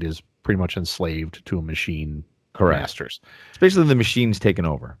mankind is pretty much enslaved to a machine. Correct. Masters. It's basically the machine's taken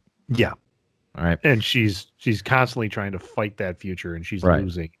over. Yeah. All right. And she's constantly trying to fight that future, and she's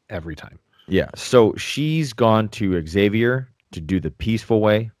losing every time. Yeah. So she's gone to Xavier to do the peaceful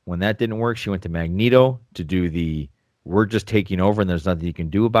way. When that didn't work, she went to Magneto to do the we're just taking over and there's nothing you can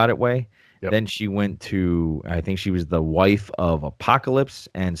do about it way. Yep. Then she went to, I think she was the wife of Apocalypse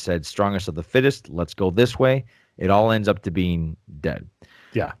and said, strongest of the fittest, let's go this way. It all ends up to being dead.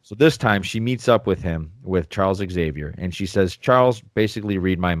 Yeah. So this time she meets up with him, with Charles Xavier, and she says, Charles, basically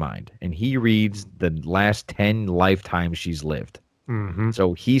read my mind. And he reads the last 10 lifetimes she's lived. Mm-hmm.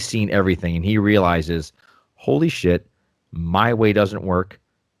 So he's seen everything, and he realizes, holy shit, my way doesn't work.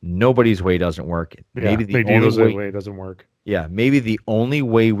 Nobody's way doesn't work. Maybe the only way doesn't work. Yeah, maybe the only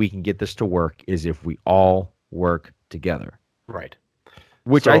way we can get this to work is if we all work together. Right.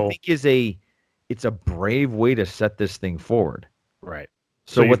 Which I think it's a brave way to set this thing forward. Right.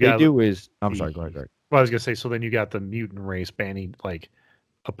 So what they do is, I'm sorry, go ahead. Well, I was gonna say, so then you got the mutant race banning, like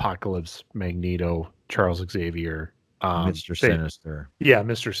Apocalypse, Magneto, Charles Xavier, Mr. Sinister. Yeah,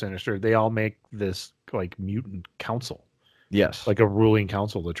 Mr. Sinister. They all make this like mutant council. Yes, like a ruling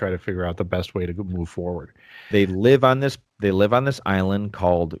council to try to figure out the best way to move forward. They live on this island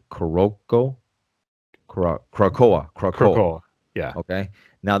called Krakoa. Yeah. Okay.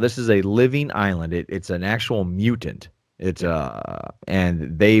 Now this is a living island. It's an actual mutant. It's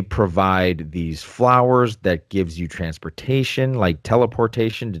and they provide these flowers that gives you transportation, like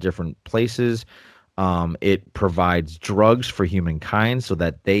teleportation to different places. It provides drugs for humankind so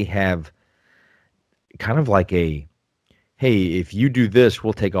that they have kind of like a, hey, if you do this,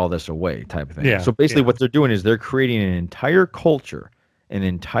 we'll take all this away type of thing. Yeah, so basically what they're doing is they're creating an entire culture, an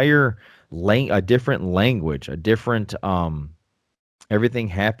entire a different language, a different everything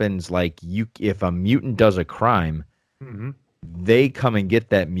happens like if a mutant does a crime, they come and get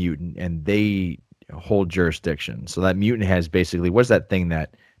that mutant and they hold jurisdiction. So that mutant has basically, what's that thing,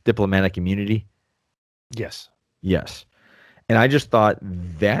 that diplomatic immunity? Yes. Yes. And I just thought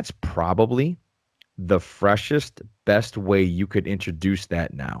that's probably the freshest, best way you could introduce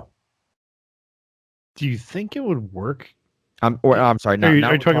that now. Do you think it would work? I'm sorry. Now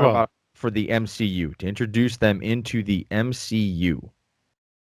you're talking about for the MCU, to introduce them into the MCU.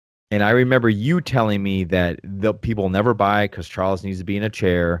 And I remember you telling me that the people never buy because Charles needs to be in a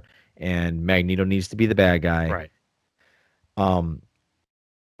chair and Magneto needs to be the bad guy. Right.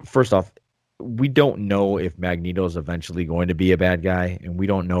 First off, we don't know if Magneto is eventually going to be a bad guy, and we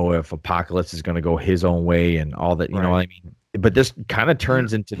don't know if Apocalypse is going to go his own way and all that. You know what I mean? But this kind of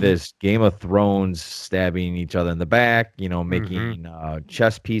turns into this Game of Thrones stabbing each other in the back, making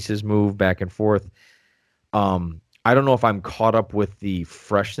chess pieces move back and forth. I don't know if I'm caught up with the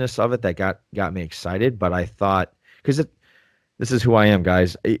freshness of it that got me excited, but I thought, because this is who I am,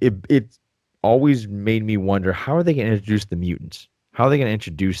 guys. It always made me wonder, how are they going to introduce the mutants? How are they going to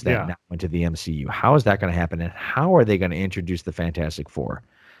introduce that now into the MCU? How is that going to happen? And how are they going to introduce the Fantastic Four?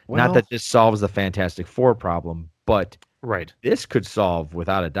 Well, not that this solves the Fantastic Four problem, but this could solve,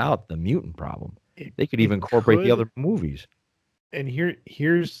 without a doubt, the mutant problem. They could even incorporate the other movies. And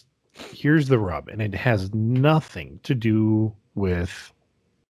here's the rub, and it has nothing to do with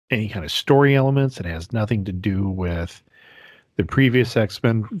any kind of story elements. It has nothing to do with the previous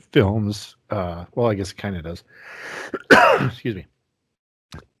X-Men films. Well, I guess it kind of does. Excuse me.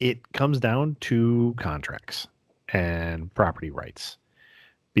 It comes down to contracts and property rights,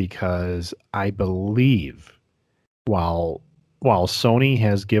 because I believe while Sony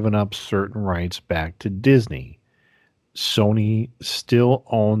has given up certain rights back to Disney, Sony still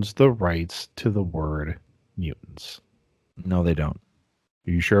owns the rights to the word mutants. No, they don't.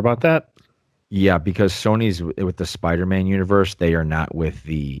 Are you sure about that? Yeah, because Sony's with the Spider-Man universe. They are not with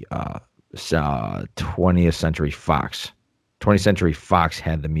the 20th Century Fox. 20th Century Fox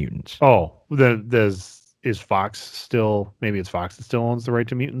had the mutants. Oh, is Fox still? Maybe it's Fox that still owns the right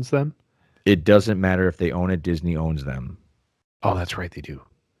to mutants then? It doesn't matter if they own it. Disney owns them. Oh, that's right. They do.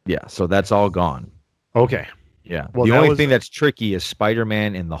 Yeah, so that's all gone. Okay. Yeah. Well, the only thing that's tricky is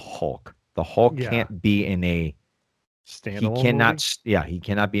Spider-Man and the Hulk. The Hulk can't be in a standalone He cannot. movie? Yeah, he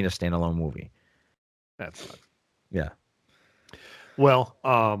cannot be in a standalone movie. That's not. Yeah. Well,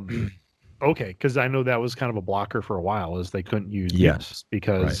 Okay, because I know that was kind of a blocker for a while, is they couldn't use Yes, mutants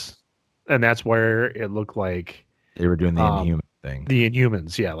because, and that's where it looked like They were doing the um, Inhuman thing. the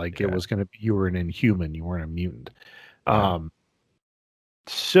Inhumans. Yeah, like it Yeah. was gonna be you were an Inhuman, you weren't a mutant. Yeah. Um,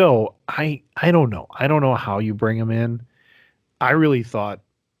 so I don't know. I don't know how you bring them in. I really thought,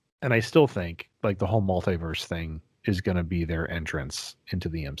 and I still think, like the whole multiverse thing is going to be their entrance into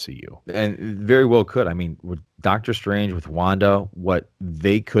the MCU. And it very well could. I mean, with Doctor Strange, with Wanda, what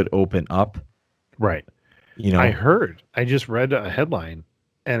they could open up, Right. you I know, heard, I just read a headline,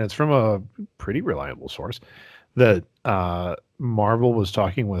 and it's from a pretty reliable source, that Marvel was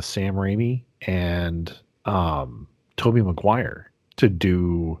talking with Sam Raimi and Tobey Maguire to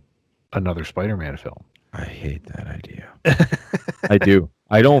do another Spider-Man film. I hate that idea. I do.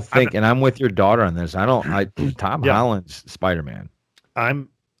 I don't I'm, think, and I'm with your daughter on this. Tom yeah, Holland's Spider-Man. I'm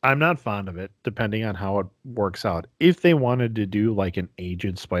I'm not fond of it, depending on how it works out. If they wanted to do like an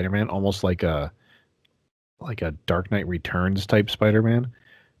aged Spider-Man, almost like a Dark Knight Returns type Spider-Man,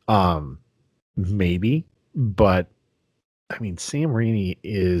 um, maybe. But I mean, Sam Raimi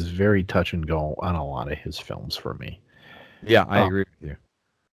is very touch and go on a lot of his films for me. Yeah, I Uh, agree with you.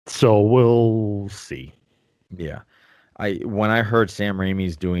 so we'll see. Yeah. When I heard Sam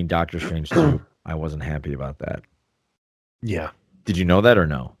Raimi's doing Doctor Strange 2, I wasn't happy about that. Yeah, Did you know that or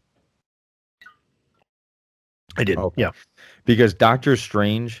no? I did. Okay. Yeah, Because Doctor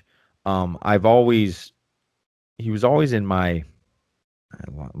Strange, he was always in my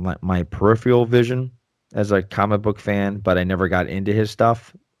peripheral vision as a comic book fan, but I never got into his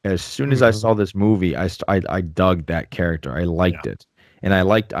stuff. As soon as I saw this movie, I dug that character. I liked it, and I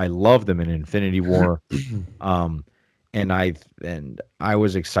loved him in Infinity War. Um, and I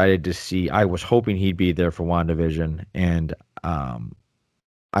was excited to see. I was hoping he'd be there for WandaVision, and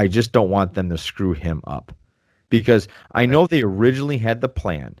I just don't want them to screw him up because I know they originally had the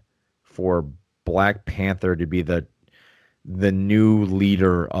plan for Black Panther to be the new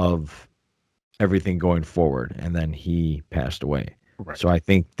leader of everything going forward, and then he passed away. right. So I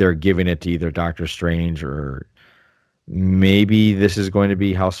think they're giving it to either Doctor Strange or maybe this is going to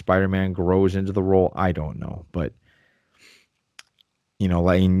be how Spider-Man grows into the role. I don't know, but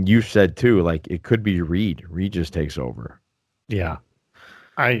like and you said too, like it could be Reed. Reed just takes over. Yeah,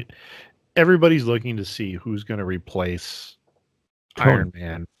 I. Everybody's looking to see who's going to replace Iron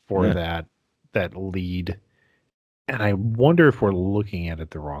Man for Yeah. that lead, and I wonder if we're looking at it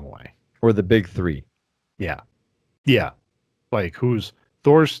the wrong way. Or the big three. Yeah, yeah. Like who's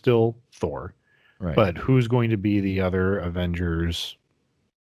Thor's still Thor, Right. but who's going to be the other Avengers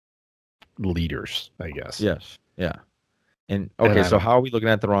leaders? I guess. Yes. Yeah. And And okay, I so don't. how are we looking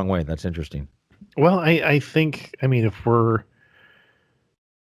at it the wrong way? That's interesting. Well, I think, I mean,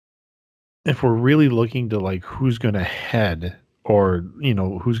 if we're really looking to like who's going to head, or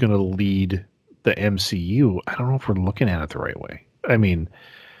who's going to lead the MCU, I don't know if we're looking at it the right way. I mean,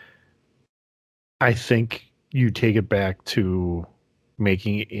 I think you take it back to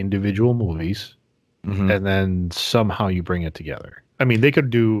making individual movies, Mhm. and then somehow you bring it together. I mean, they could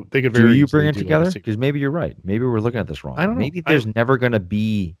Do very you bring easily it do like a together? sequel. Because maybe you're right. Maybe we're looking at this wrong. I don't know. Maybe there's never going to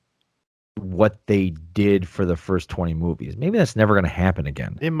be what they did for the first 20 movies. Maybe that's never going to happen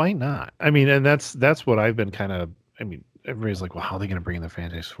again. It might not. I mean, and that's what I've been kind of. I mean, everybody's like, "Well, how are they going to bring in the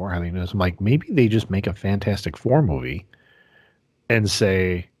Fantastic Four? How are they going to do this?" I'm like, maybe they just make a Fantastic Four movie and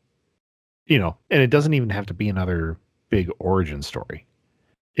say, and it doesn't even have to be another big origin story.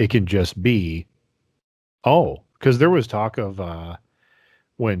 It can just be, because there was talk of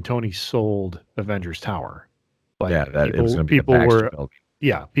when Tony sold Avengers Tower, like Yeah, that it was going to be the people Baxter were, building.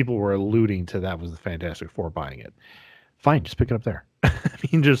 yeah, people were alluding to that was the Fantastic Four buying it. Fine, just pick it up there. I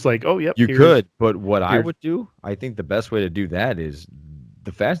mean, just like, oh, yep. You could, but what I here's- would do, I think the best way to do that is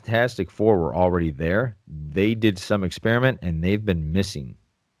the Fantastic Four were already there. They did some experiment and they've been missing.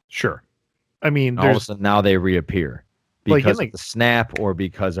 Sure. I mean, All of a there's sudden now they reappear Like, because in of the snap or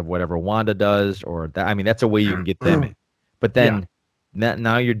because of whatever Wanda does or that. I mean, that's a way you can get them in. But then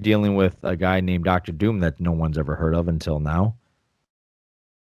now you're dealing with a guy named Dr. Doom that no one's ever heard of until now.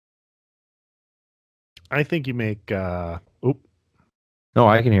 I think you make. No,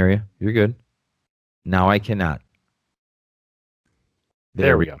 I can hear you. You're good. Now I cannot.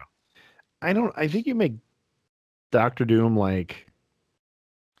 There we go. I think you make Doctor Doom like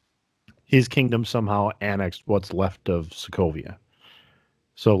his kingdom somehow annexed what's left of Sokovia.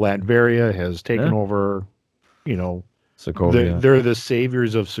 So Latveria has taken over. Sokovia. They're the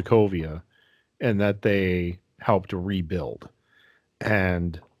saviors of Sokovia, and that they help to rebuild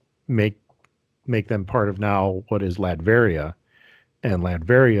and make them part of now what is Latveria, and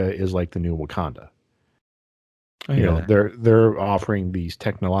Latveria is like the new Wakanda. You know, they're offering these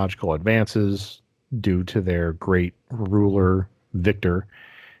technological advances due to their great ruler Victor,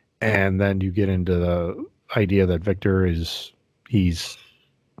 and then you get into the idea that Victor he's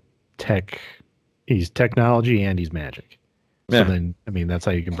tech, he's technology and he's magic. So then, I mean, that's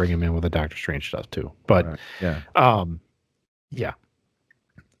how you can bring him in with the Doctor Strange stuff too. But yeah, yeah,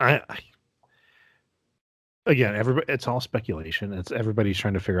 I again, everybody, it's all speculation. It's everybody's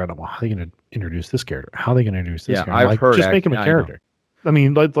trying to figure out, well, how are they going to introduce this character? How are they going to introduce this character? I've heard just make him a I know. character. I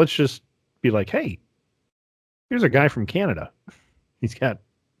mean, let's just be like, hey, here's a guy from Canada. He's got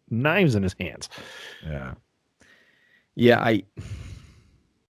knives in his hands. Yeah.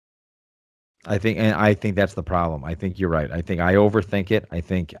 I think that's the problem. I think you're right. I think I overthink it.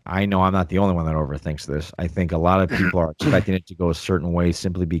 I know I'm not the only one that overthinks this. I think a lot of people are expecting it to go a certain way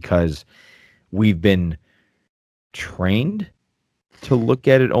simply because we've been trained to look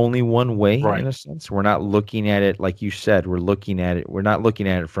at it only one way, in a sense. We're not looking at it like you said. We're not looking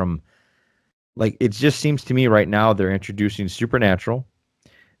at it from, like, it just seems to me right now they're introducing supernatural,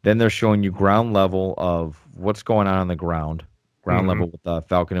 then they're showing you ground level of what's going on the ground level with the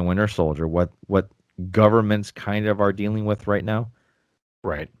Falcon and Winter Soldier, what governments kind of are dealing with right now.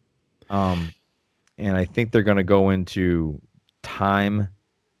 Right. And I think they're going to go into time,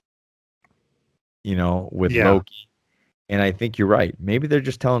 with Loki. And I think you're right. Maybe they're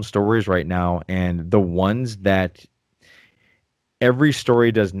just telling stories right now, and the ones that every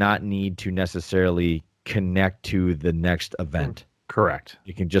story does not need to necessarily connect to the next event. Correct.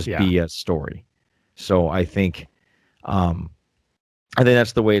 It can just be a story. So I think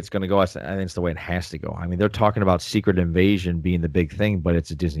that's the way it's going to go. I think it's the way it has to go. I mean, they're talking about Secret Invasion being the big thing, but it's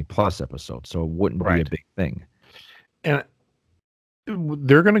a Disney Plus episode, so it wouldn't be a big thing. And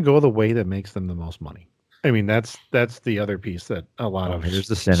they're going to go the way that makes them the most money. I mean, that's the other piece that a lot of... Here's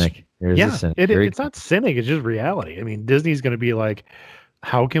the cynic. It's not cynic. It's just reality. I mean, Disney's going to be like,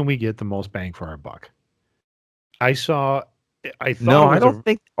 how can we get the most bang for our buck? I don't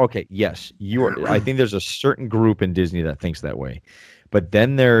think... Okay, yes. I think there's a certain group in Disney that thinks that way. But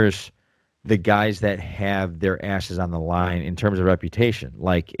then there's the guys that have their asses on the line in terms of reputation,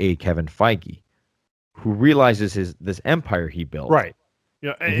 like a Kevin Feige, who realizes this empire he built. Right.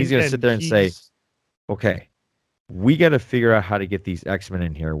 Yeah, and he's going to sit there and say, okay, we got to figure out how to get these X-Men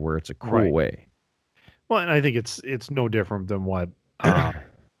in here where it's a cool way. Well, and I think it's no different than what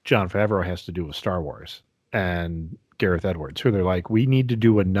Jon Favreau has to do with Star Wars and Gareth Edwards, who they're like, we need to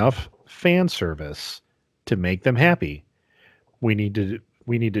do enough fan service to make them happy. We need to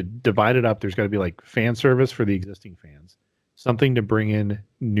divide it up. There's got to be like fan service for the existing fans, something to bring in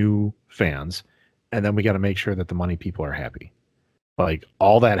new fans, and then we got to make sure that the money people are happy. Like,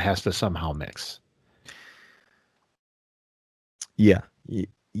 all that has to somehow mix. Yeah.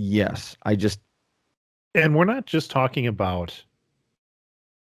 Yes. And we're not just talking about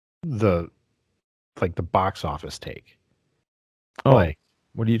the box office take. Oh,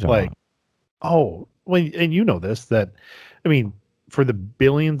 what are you talking about? Oh, well, and you know this, that, I mean, for the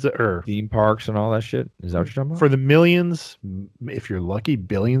billions or theme parks and all that shit. Is that what you're talking about? For the millions, if you're lucky,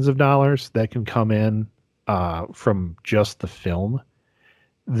 billions of dollars that can come in from just the film,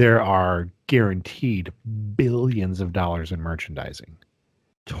 there are guaranteed billions of dollars in merchandising.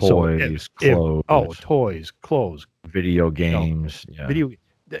 Toys, clothes, video games,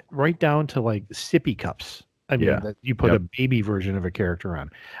 right down to like sippy cups. I mean, that you put a baby version of a character on.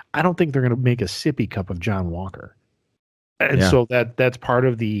 I don't think they're going to make a sippy cup of John Walker. And so that's part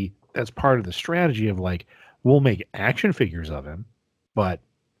of the strategy of like, we'll make action figures of him, but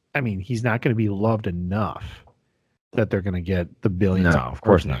I mean, he's not going to be loved enough that they're going to get the billions of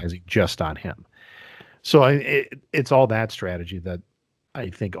course just on him. So it's all that strategy that I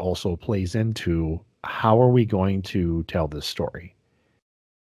think also plays into how are we going to tell this story.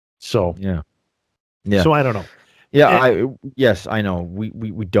 So So I don't know. Yes, I know.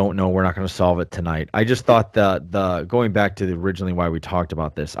 We don't know. We're not going to solve it tonight. I just thought the going back to originally why we talked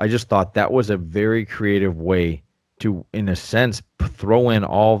about this, I just thought that was a very creative way to, in a sense, throw in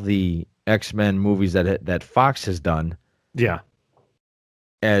all the X-Men movies that Fox has done. Yeah.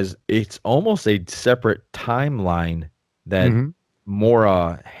 As it's almost a separate timeline that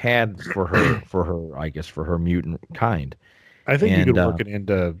Mora had for her mutant kind. I think you could work it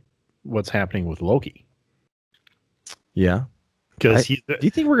into what's happening with Loki. Yeah. Because do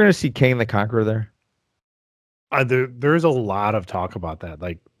you think we're going to see Kang the Conqueror there? There's a lot of talk about that.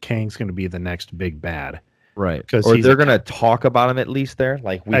 Like, Kang's going to be the next big bad. Right. Or they're going to talk about him at least there.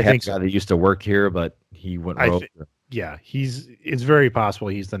 Like, we had a guy that used to work here, but he went rogue. Yeah, it's very possible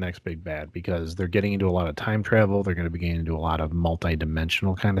he's the next big bad because they're getting into a lot of time travel. They're going to be getting into a lot of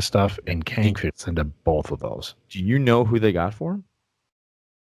multi-dimensional kind of stuff, and Kang fits into both of those. Do you know who they got for him?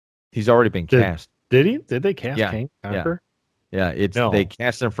 He's already been Did cast. did he? Did they cast Yeah, Kang yeah. Conqueror? Yeah, No. they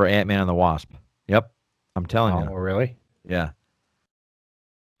cast him for Ant-Man and the Wasp. Yep. I'm telling Oh, you. really? Yeah.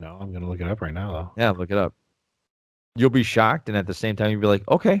 No, I'm going to look it up right now, though. Yeah, look it up. You'll be shocked, and at the same time, you'll be like,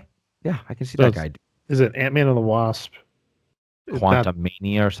 okay, yeah, I can see So that guy. Is it Ant-Man and the Wasp? Quantum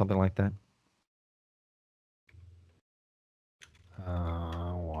Mania or something like that.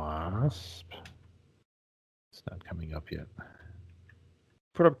 Wasp. It's not coming up yet.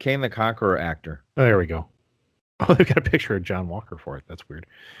 Put up Kang the Conqueror actor. Oh, there we go. Oh, they've got a picture of John Walker for it. That's weird.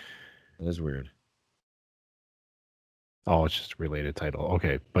 That is weird. Oh, it's just a related title.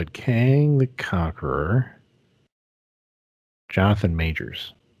 Okay, but Kang the Conqueror, Jonathan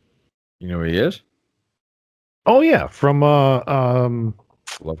Majors. You know who he is? Oh yeah, from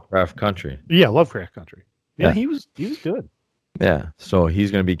Lovecraft Country. Yeah, Lovecraft Country. Yeah, Yeah. he was good. Yeah, so he's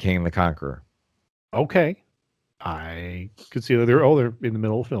going to be Kang the Conqueror. Okay, I could see that they're in the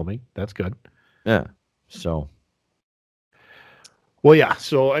middle of filming. That's good. Yeah, so. Well, yeah.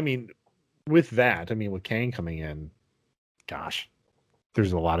 So I mean, with that, with Kang coming in, gosh,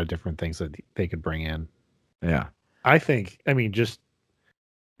 there's a lot of different things that they could bring in. Yeah. I think, just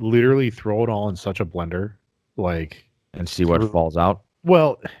literally throw it all in such a blender, and see what falls out.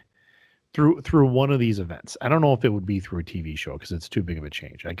 Well, through one of these events. I don't know if it would be through a TV show because it's too big of a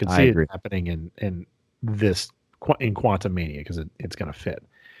change. I could see it happening in Quantum Mania because it's going to fit.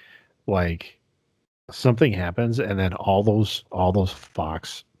 Like something happens, and then all those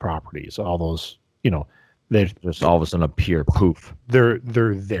Fox properties, all those, they just all of a sudden appear. Poof. They're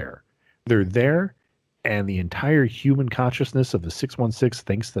there. They're there, and the entire human consciousness of the 616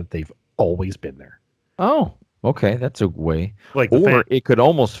 thinks that they've always been there. Oh, okay, that's a way. Like, or it could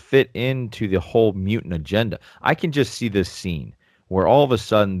almost fit into the whole mutant agenda. I can just see this scene where all of a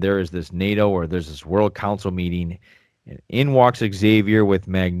sudden there is this NATO or there's this World Council meeting, and in walks Xavier with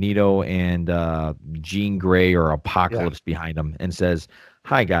Magneto and Jean Grey or Apocalypse behind him and says,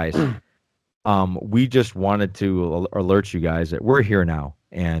 "Hi guys, we just wanted to alert you guys that we're here now,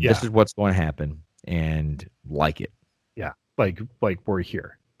 and this is what's going to happen, and like it." Yeah, like we're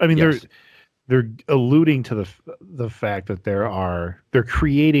here. I mean, they're alluding to the fact that they're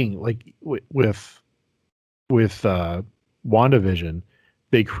creating, like with WandaVision,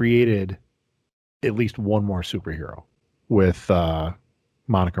 they created at least one more superhero with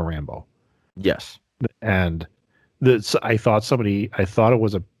Monica Rambeau. Yes. And I thought it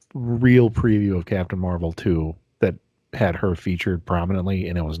was a real preview of Captain Marvel 2 that had her featured prominently,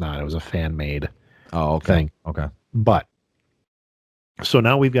 and it was not. It was a fan-made thing. Okay. But so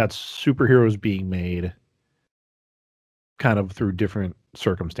now we've got superheroes being made kind of through different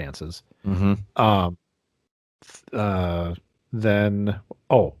circumstances. Mm-hmm. Then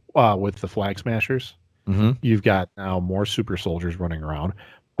with the Flag Smashers, you've got now more super soldiers running around,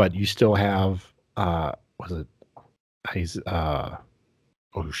 but you still have can't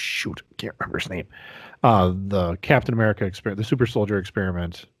remember his name. The Captain America experiment, the super soldier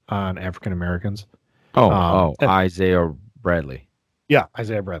experiment on African Americans. Isaiah Bradley. Yeah,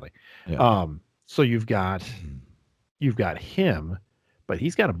 Isaiah Bradley. Yeah. So you've got him, but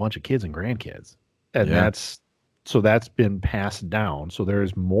he's got a bunch of kids and grandkids, and that's been passed down. So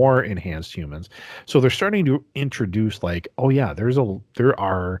there's more enhanced humans. So they're starting to introduce there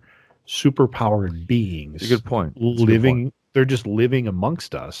are superpowered beings. That's a good point. Living, they're just living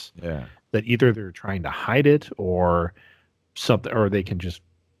amongst us. Yeah. That either they're trying to hide it or something, or they can just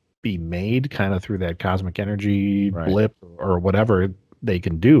be made kind of through that cosmic energy blip or whatever they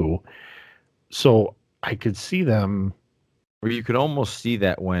can do. So I could see them. Or you could almost see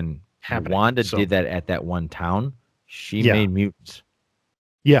that when Wanda did that at that one town, she made mutants.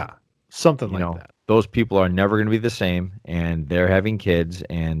 Yeah, something like that. Those people are never going to be the same, and they're having kids,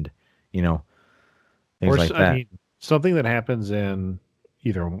 and things like that. I mean, something that happens in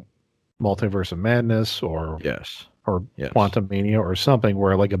either Multiverse of Madness or Quantum Mania or something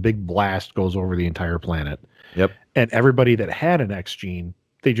where like a big blast goes over the entire planet. Yep. And everybody that had an X gene,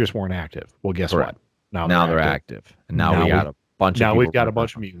 they just weren't active. Well, guess what? Now they're active. And now we got a bunch of we've got a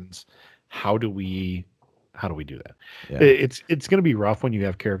bunch of mutants. How do we do that? Yeah. It's going to be rough when you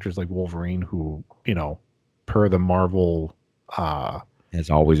have characters like Wolverine who, per the Marvel has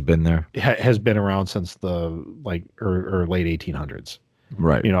always been there. Has been around since the late 1800s.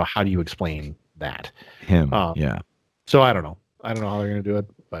 Right. How do you explain that? Him. So I don't know. I don't know how they're going to do it,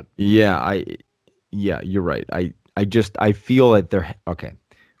 but you're right. I feel like they're okay.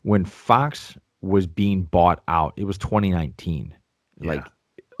 When Fox was being bought out. It was 2019. Like,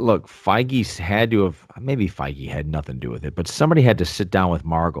 Yeah. look, Feige had to have, maybe Feige had nothing to do with it, but somebody had to sit down with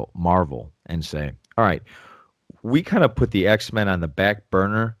Marvel and say, all right, we kind of put the X-Men on the back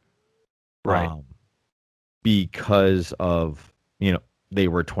burner, Right. um, because of, they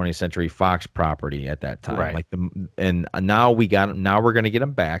were 20th Century Fox property at that time. Right. Like and now we're going to get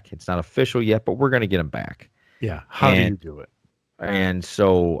them back. It's not official yet, but we're going to get them back. Yeah. How do And you do it? and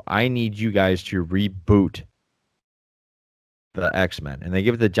so I need you guys to reboot the X-Men. And they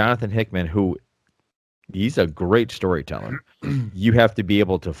give it to Jonathan Hickman, who he's a great storyteller. You have to be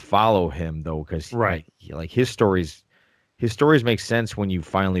able to follow him though, because Right. like his stories make sense when you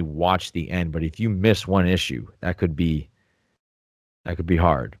finally watch the end. But if you miss one issue, that could be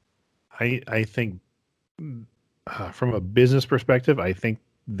hard. I think from a business perspective, I think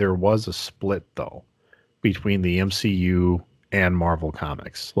there was a split though between the MCU and Marvel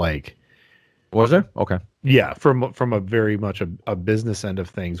Comics. Like, Was there? Okay. yeah, from a very much a business end of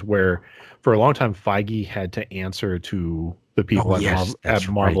things, where for a long time Feige had to answer to the people Oh, at yes, that's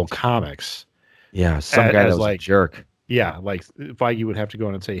Marvel right. Comics Yeah, some guy that as was a like, jerk. yeah, like Feige would have to go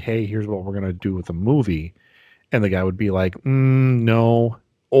in and say, hey, here's what we're gonna do with the movie, and the guy would be like, no,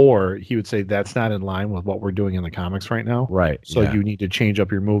 or he would say that's not in line with what we're doing in the comics right now. Right. So Yeah. you need to change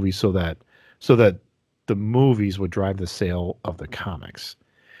up your movie so that the movies would drive the sale of the comics.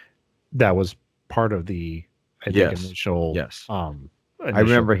 That was part of the, I think, Yes. initial Yes. I initial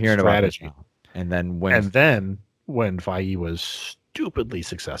remember hearing about this strategy. now. And then when And then when Feige was stupidly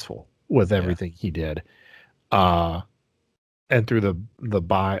successful with everything he did, uh, and through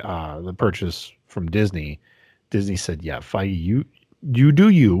the purchase from Disney, Disney said, "Yeah, Feige, you do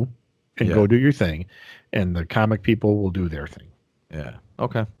you, and Yeah. go do your thing, and the comic people will do their thing." Yeah.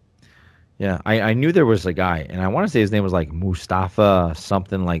 Okay. Yeah. I knew there was a guy, and I want to say his name was like Mustafa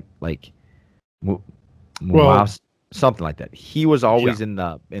something like Mu, Well, Muas, something like that. He was yeah, always in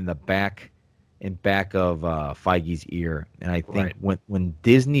the back of Feige's ear, and I think right. when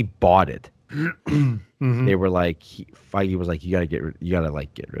Disney bought it, Mhm. they were like Feige was like, you gotta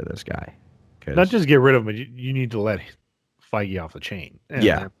like get rid of this guy, Not because just get rid of him, but you need to let Feige off the chain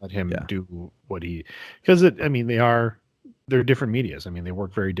yeah, and let him yeah, do what he, because I mean, they're different medias. I mean, they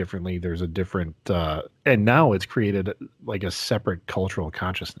work very differently. There's a different, and now it's created like a separate cultural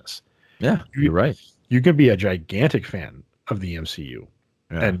consciousness. yeah, You you're right. you can be a gigantic fan of the MCU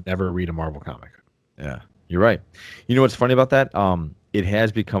Yeah, and never read a Marvel comic. yeah, you're right. You know what's funny about that? It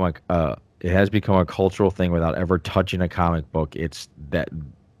has become a cultural thing without ever touching a comic book. It's that,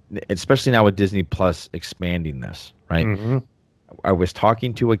 especially now with Disney Plus expanding this, right? Mm-hmm. I was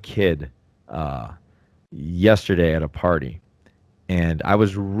talking to a kid uh, yesterday at a party, and I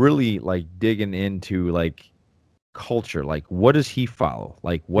was really like digging into like culture, like what does he follow,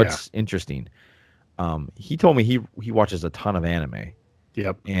 like Yeah. what's interesting. He told me he watches a ton of anime,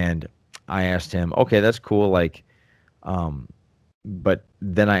 Yep. and I asked him, okay, that's cool, like, um, but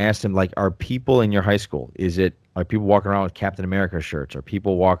then I asked him, like, are people in your high school? Are people walking around with Captain America shirts? Are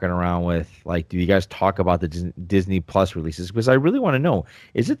people walking around with, like, do you guys talk about the Disney Plus releases? Because I really want to know,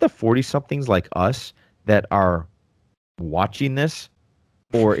 is it the 40 somethings like us that are watching this,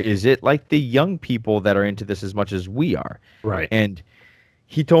 or is it like the young people that are into this as much as we are? Right. And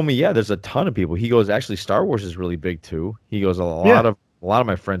he told me, yeah, there's a ton of people. He goes, actually, Star Wars is really big too. He goes, Yeah. a lot of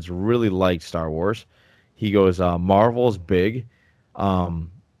my friends really like Star Wars. He goes, Marvel's big. Um,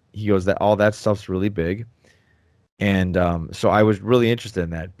 he goes, that all that stuff's really big. And so I was really interested in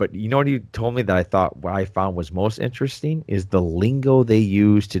that. But you know what he told me that what I found was most interesting is the lingo they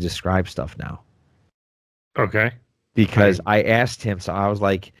use to describe stuff now. Okay. Because I asked him, so I was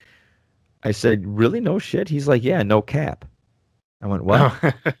like, I said, really, no shit? He's like, yeah, no cap. I went, what?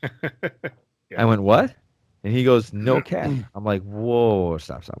 I Yeah. went, what? And he goes, no cap. I'm like, whoa,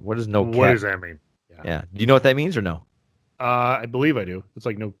 stop. What is no What cap? does that mean? Yeah. Yeah. Do you know what that means or no? I believe I do. It's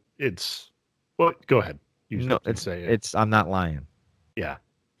like no. It's well. Go ahead. No, You say it. I'm not lying. Yeah.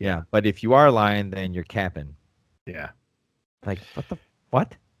 Yeah. But if you are lying, then you're capping. Yeah. Like,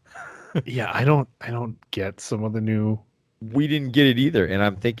 what? Yeah. I don't get some of the new. We didn't get it either. And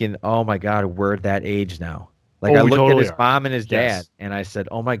I'm thinking, oh my God, we're at that age now. Like, Oh, I we looked at totally his are. mom and his dad, Yes. and I said,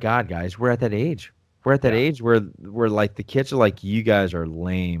 oh my God, guys, we're at that age. We're at that Yeah. age where like the kids are like, you guys are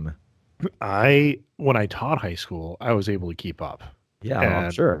lame. When I taught high school, I was able to keep up. Yeah, I'm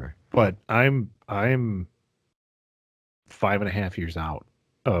And sure. but I'm 5.5 years out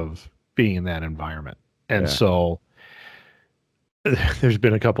of being in that environment. And Yeah. so there's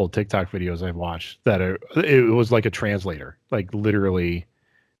been a couple of TikTok videos I've watched that it was like a translator. Like literally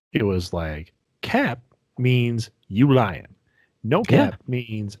it was like cap means you lying. No cap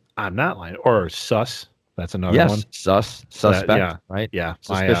means I'm not lying. Or sus. That's another one. Yes, suspect, yeah. right? Yeah.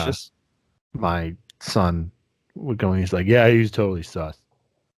 Suspicious. My son would go and he's like, yeah, he's totally sus.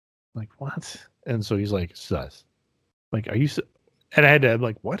 I'm like, what? And so he's like, sus. Like, are you? And I'm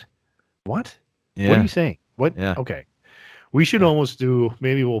like, what? What? Yeah. What are you saying? What? Yeah. Okay. We should almost do.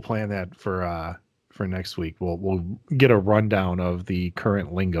 Maybe we'll plan that for next week. We'll get a rundown of the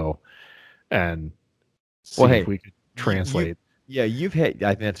current lingo, and see if we could translate. You've had. I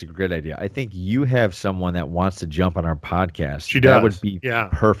think that's a great idea. I think you have someone that wants to jump on our podcast. She That does. would be Yeah.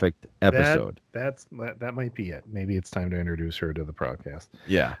 perfect episode. That might be it. Maybe it's time to introduce her to the podcast.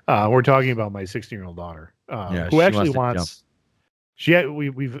 Yeah. We're talking about my 16-year-old daughter, who actually wants.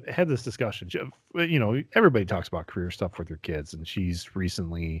 We've had this discussion. You know, everybody talks about career stuff with their kids, and she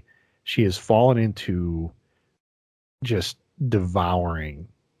has fallen into just devouring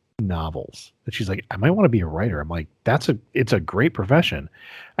novels. That she's like, I might want to be a writer. I'm like, it's a great profession.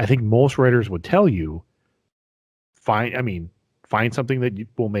 I think most writers would tell you, find something that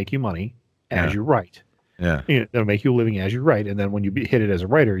will make you money as you write. Yeah. That'll make you a living as you write, and then when you hit it as a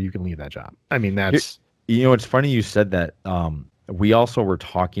writer, you can leave that job. I mean, that's. It's funny you said that. We also were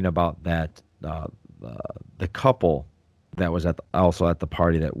talking about that the couple that was also at the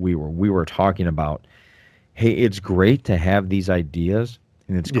party that we were talking about. Hey, it's great to have these ideas,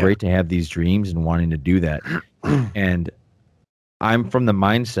 and it's great to have these dreams and wanting to do that. And I'm from the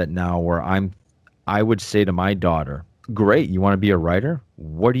mindset now where I would say to my daughter, great, you want to be a writer?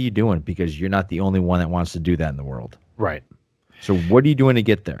 What are you doing? Because you're not the only one that wants to do that in the world. Right. So what are you doing to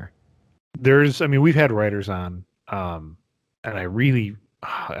get there? We've had writers on, and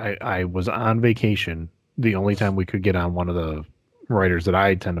I was on vacation. The only time we could get on, one of the writers that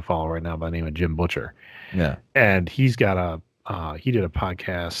I tend to follow right now by the name of Jim Butcher. Yeah. And he's got he did a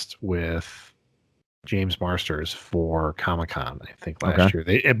podcast with James Marsters for Comic-Con, I think last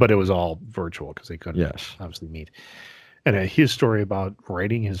year. But it was all virtual because they couldn't obviously meet. And his story about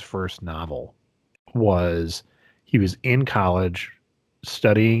writing his first novel was he was in college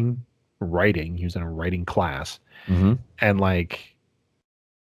studying writing. He was in a writing class. Mm-hmm. And like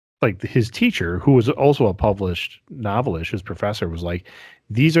his teacher, who was also a published novelist, his professor was like,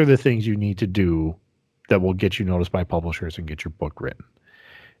 these are the things you need to do that will get you noticed by publishers and get your book written.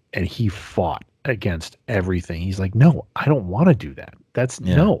 And he fought against everything. He's like, no, I don't want to do that.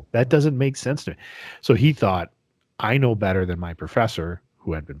 No, that doesn't make sense to me. So he thought, I know better than my professor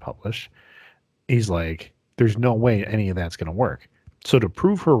who had been published. He's like, there's no way any of that's going to work. So to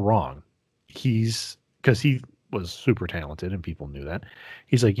prove her wrong, because he was super talented and people knew that,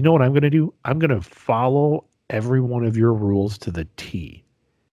 he's like, you know what I'm going to do? I'm going to follow every one of your rules to the T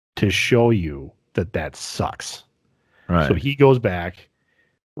to show you that sucks. Right. So he goes back,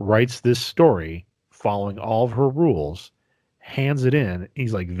 writes this story following all of her rules, hands it in.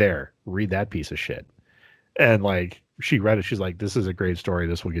 He's like, there, read that piece of shit. And like, she read it. She's like, this is a great story.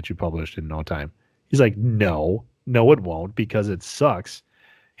 This will get you published in no time. He's like, no, it won't, because it sucks.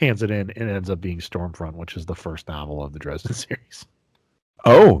 Hands it in, and it ends up being Stormfront, which is the first novel of the Dresden series.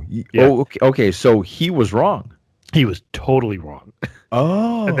 Oh, yeah. Oh, okay. So he was wrong. He was totally wrong.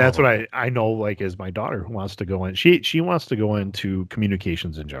 Oh, and that's what I know. Like, as my daughter who wants to go in, she wants to go into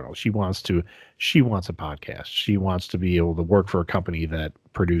communications in general. She wants a podcast. She wants to be able to work for a company that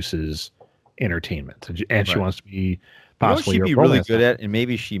produces entertainment, and she wants to be possibly. She'd be really good at, and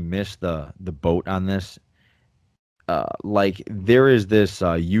maybe she missed the boat on this. Like, there is this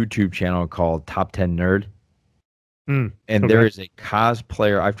YouTube channel called Top 10 Nerd. And there is a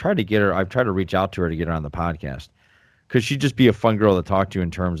cosplayer. I've tried to reach out to her to get her on the podcast, because she'd just be a fun girl to talk to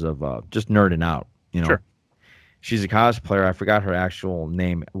in terms of just nerding out, you know. Sure. She's a cosplayer. I forgot her actual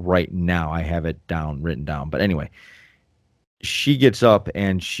name right now. I have it written down. But anyway, she gets up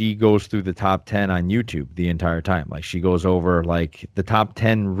and she goes through the top 10 on YouTube the entire time. Like, she goes over like the top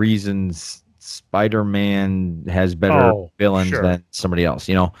 10 reasons Spider-Man has better villains than somebody else,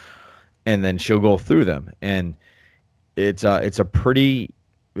 you know, and then she'll go through them. And it's a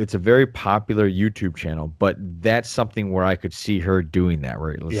very popular YouTube channel, but that's something where I could see her doing that,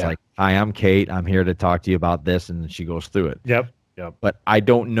 where it's like, hi, I'm Kate. I'm here to talk to you about this. And then she goes through it. Yep. But I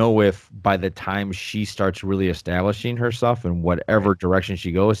don't know if by the time she starts really establishing herself in whatever direction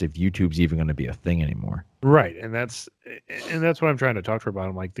she goes, if YouTube's even going to be a thing anymore. Right. And that's what I'm trying to talk to her about.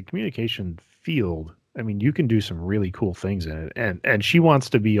 I'm like, the communication field, I mean, you can do some really cool things in it. And she wants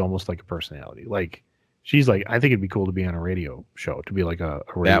to be almost like a personality. Like, she's like, I think it'd be cool to be on a radio show, to be like a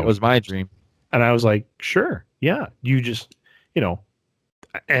radio. That was my dream. And I was like, sure. Yeah. You just, you know,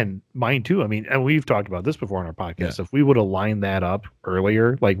 And mine too. I mean, and we've talked about this before on our podcast. Yeah. If we would have lined that up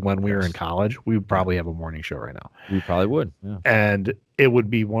earlier, like when we were in Yes. college, we would probably have a morning show right now. We probably would. Yeah. And it would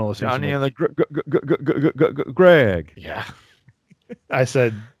be one of those things. Johnny like, and the Greg. yeah. I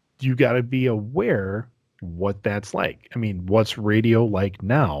said, you got to be aware what that's like. I mean, what's radio like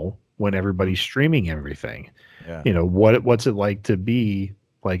now when everybody's streaming everything? Yeah. You know, what's it like to be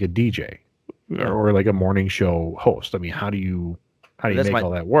like a DJ or like a morning show host? I mean, how do you make all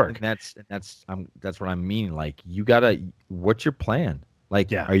that work? And that's what I mean. Like, you gotta. What's your plan?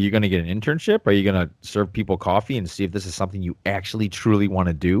 Like, Yeah. are you gonna get an internship? Are you gonna serve people coffee and see if this is something you actually truly want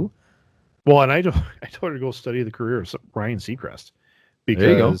to do? Well, and I told her to go study the career of Ryan Seacrest There you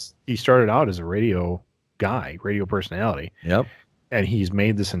go. because he started out as a radio guy, radio personality, Yep. and he's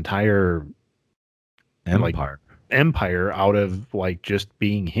made this entire Empire. empire out of like just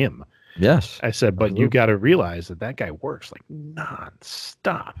being him. Yes. I said, but you Absolutely. got to realize that guy works like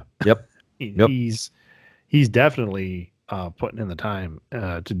nonstop. Yep. Yep. He's definitely putting in the time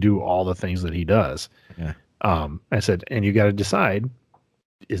to do all the things that he does. Yeah. I said, and you got to decide,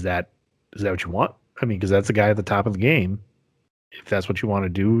 is that what you want? I mean, because that's the guy at the top of the game. If that's what you want to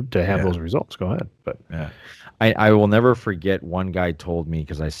do to have Yeah. those results, go ahead. But Yeah. I will never forget one guy told me,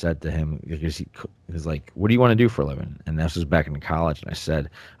 because I said to him, because he was like, what do you want to do for a living? And this was back in college. And I said,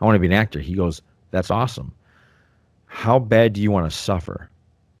 I want to be an actor. He goes, that's awesome. How bad do you want to suffer?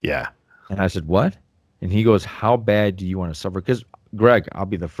 yeah, And I said, what? And he goes, how bad do you want to suffer? Because, Greg, I'll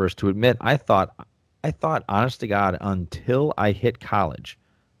be the first to admit, I thought, honest to God, until I hit college,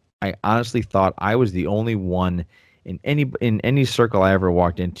 I honestly thought I was the only one in any circle I ever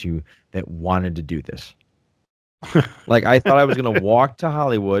walked into that wanted to do this. Like, I thought I was going to walk to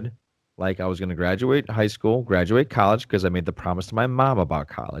Hollywood, like I was going to graduate high school, graduate college, because I made the promise to my mom about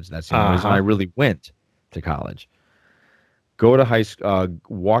college. That's the only reason I really went to college. Go to high school,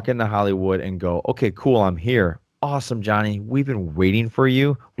 walk into Hollywood and go, okay, cool, I'm here. Awesome, Johnny. We've been waiting for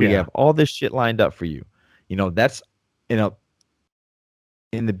you. We Yeah. have all this shit lined up for you. You know, that's,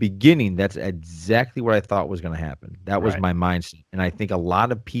 in the beginning, that's exactly what I thought was going to happen. That was Right. my mindset. And I think a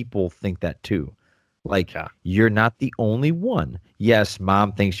lot of people think that too. Like, Yeah. you're not the only one. Yes,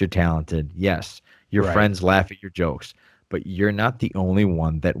 mom thinks you're talented. Yes, your Right. friends laugh at your jokes, but you're not the only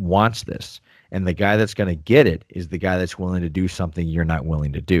one that wants this. And the guy that's going to get it is the guy that's willing to do something you're not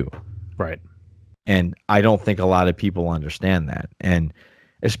willing to do. right. And I don't think a lot of people understand that. And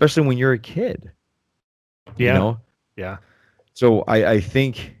especially when you're a kid, Yeah. you know? Yeah. So I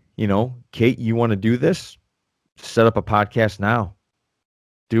think, Kate, you want to do this? Set up a podcast now.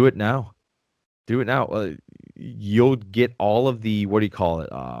 Do it now. You'll get all of the, what do you call it?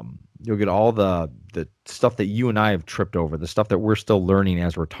 You'll get all the stuff that you and I have tripped over, the stuff that we're still learning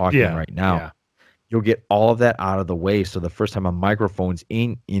as we're talking Yeah. right now. Yeah. You'll get all of that out of the way. So the first time a microphone's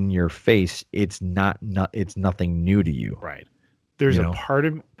in your face, it's it's nothing new to you. Right. There's You a know? part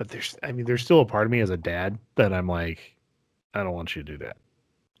of, but there's still a part of me as a dad that I'm like, I don't want you to do that.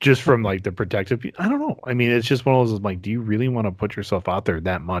 Just from like the protective, I don't know. I mean, it's just one of those like, do you really want to put yourself out there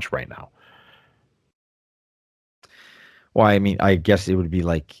that much right now? Well, I mean, I guess it would be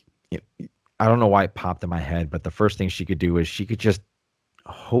like, I don't know why it popped in my head, but the first thing she could do is she could just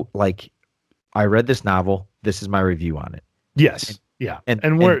like, I read this novel. This is my review on it. Yes. Yeah. And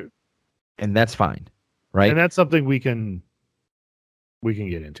And that's fine, right? and that's something we can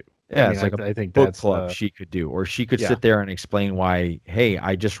get into. Yeah, I mean, it's like I think book that's club she could do, or she could yeah. sit there and explain why, hey,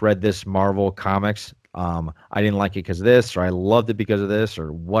 I just read this Marvel comics. I didn't like it because of this, or I loved it because of this,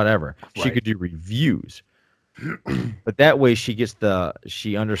 or whatever. She Right. could do reviews. But that way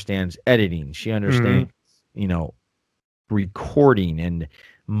she understands editing. She understands, recording and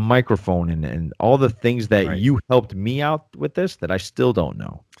microphone and all the things that Right. you helped me out with this that I still don't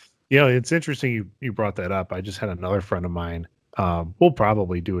know. It's interesting you brought that up. I just had another friend of mine. We'll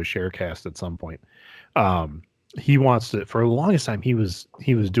probably do a sharecast at some point. He wants to, for the longest time, he was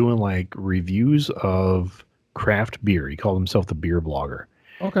doing like reviews of craft beer. He called himself the beer blogger.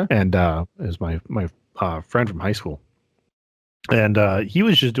 Okay. And is my friend from high school. And he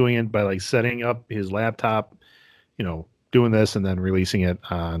was just doing it by like setting up his laptop, doing this and then releasing it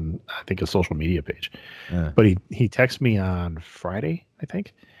on, I think, a social media page. Yeah. But he texted me on Friday, I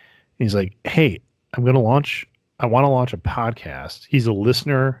think. He's like, hey, I want to launch a podcast. He's a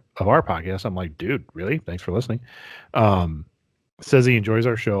listener of our podcast. I'm like, dude, really? Thanks for listening. Says he enjoys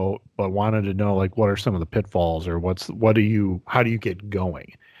our show, but wanted to know like what are some of the pitfalls or how do you get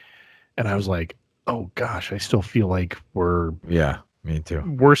going? And I was like, oh gosh, I still feel like we're Me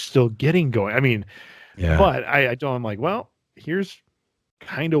too. still getting going. I mean, Yeah. but I told him like, well, here's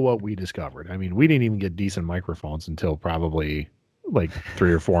kind of what we discovered. I mean, we didn't even get decent microphones until probably like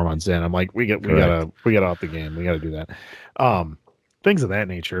 3 or 4 months in. I'm like, we gotta up the game. We gotta do that. Things of that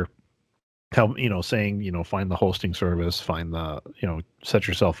nature. Help, saying, find the hosting service, find the, set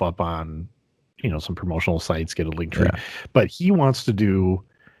yourself up on, some promotional sites, get a link tree. Yeah. But he wants to do,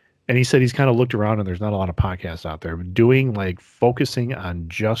 and he said he's kind of looked around and there's not a lot of podcasts out there, but doing like focusing on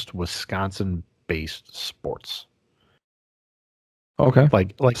just Wisconsin based sports. Okay.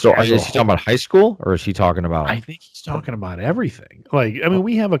 Like so is he talking about high school or is he talking about? I think he's talking about everything. Like, I mean,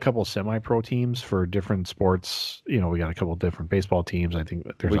 we have a couple semi-pro teams for different sports. We got a couple different baseball teams. I think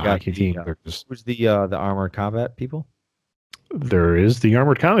there's a hockey team. Who's the armored combat people? There is the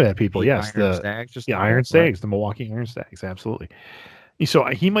armored combat people. Yes, Iron Stags, Iron Stags, the Milwaukee Iron Stags. Absolutely. So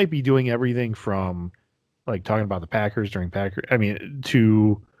he might be doing everything from like talking about the Packers during Packer. I mean,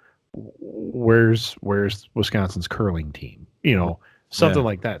 to where's Wisconsin's curling team? Something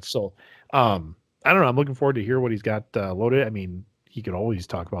like that. So, I don't know. I'm looking forward to hear what he's got loaded. I mean, he could always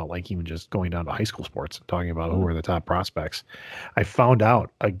talk about like even just going down to high school sports and talking about who are the top prospects. I found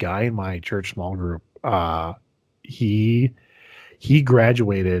out a guy in my church small group. He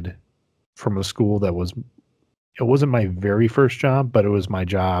graduated from a school that it wasn't my very first job, but it was my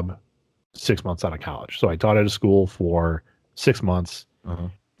job 6 months out of college. So I taught at a school for 6 months.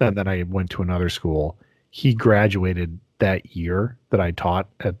 And then I went to another school. He graduated that year that I taught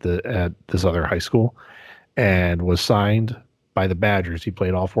at this other high school and was signed by the Badgers. He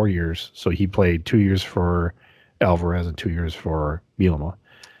played all 4 years. So he played 2 years for Alvarez and 2 years for Bielema.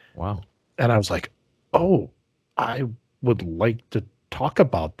 Wow. And I was like, oh, I would like to talk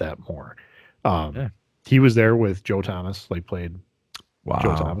about that more. He was there with Joe Thomas, played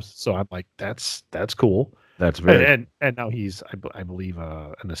Joe Thomas. So I'm like, that's cool. That's very and now he's I believe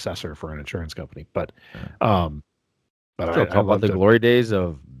an assessor for an insurance company. But I love the glory days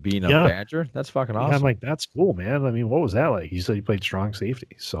of being a Badger. That's fucking awesome. Yeah, I'm like, that's cool, man. I mean, what was that like? He said he played strong safety.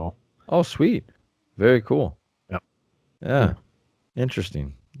 So sweet, very cool. Yep. Yeah,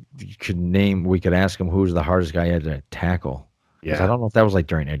 interesting. We could ask him who's the hardest guy he had to tackle. Yeah, I don't know if that was like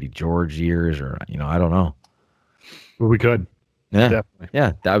during Eddie George years or I don't know. Well, we could. Yeah, definitely.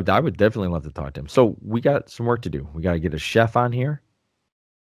 Yeah, I would definitely love to talk to him. So we got some work to do. We got to get a chef on here.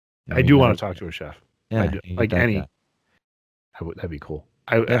 I do want to talk to a chef. Yeah, I do. Like any. That'd be cool.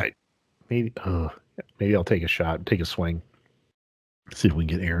 Maybe I'll take a shot, take a swing. See if we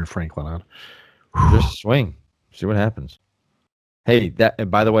can get Aaron Franklin on. Just swing. See what happens. Hey,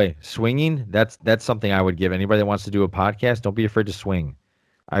 and by the way, swinging, that's something I would give anybody that wants to do a podcast. Don't be afraid to swing.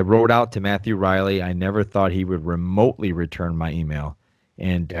 I wrote out to Matthew Riley. I never thought he would remotely return my email,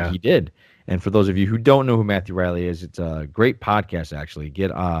 and he did. And for those of you who don't know who Matthew Riley is, it's a great podcast actually.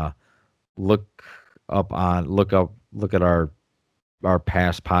 Look at our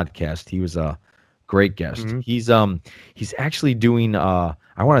past podcast. He was a great guest. Mm-hmm. He's actually doing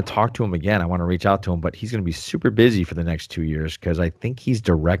I want to talk to him again. I want to reach out to him, but he's going to be super busy for the next 2 years because I think he's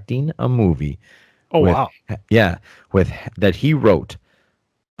directing a movie. Oh, wow. Yeah, with that he wrote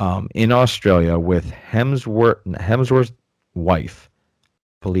in Australia with Hemsworth's wife.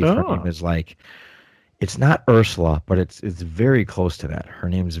 I believe her name is it's not Ursula, but it's very close to that. Her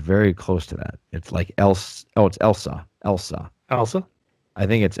name's very close to that. It's like Elsa. Oh, it's Elsa. Elsa? I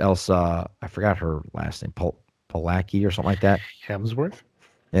think it's Elsa. I forgot her last name. Palaki or something like that. Hemsworth?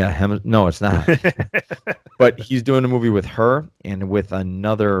 Yeah, no, it's not. But he's doing a movie with her and with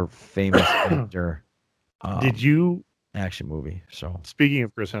another famous actor. Action movie. So speaking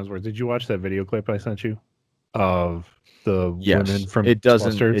of Chris Hemsworth, did you watch that video clip I sent you of the women from It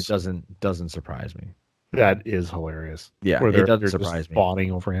doesn't surprise me. That is hilarious. Yeah, it doesn't surprise me.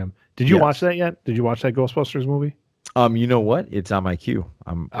 Fawning over him. Did you watch that yet? Did you watch that Ghostbusters movie? You know what? It's on my queue.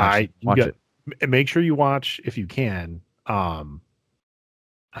 Watch it. Make sure you watch if you can.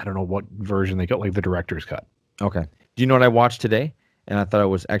 I don't know what version they got, like the director's cut. Okay. Do you know what I watched today? And I thought it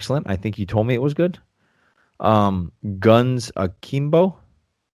was excellent. I think you told me it was good. Guns Akimbo.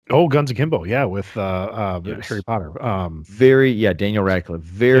 Oh, Guns Akimbo, yeah, with Harry Potter. Daniel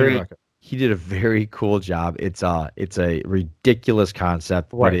Radcliffe. He did a very cool job. It's a ridiculous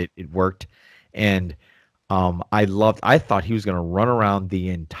concept, but it worked. And I thought he was gonna run around the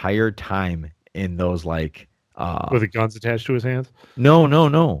entire time in those with the guns attached to his hands?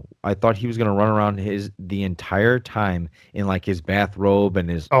 No. I thought he was gonna run around the entire time in his bathrobe and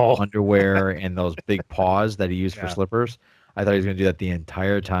his underwear and those big paws that he used for slippers. I thought he was gonna do that the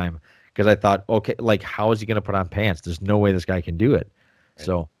entire time because I thought, okay, how is he gonna put on pants? There's no way this guy can do it. Right.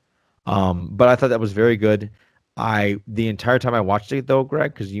 So, but I thought that was very good. The entire time I watched it though,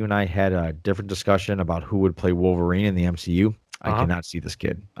 Greg, because you and I had a different discussion about who would play Wolverine in the MCU. I cannot see this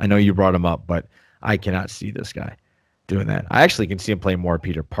kid. I know you brought him up, but I cannot see this guy doing that. I actually can see him playing more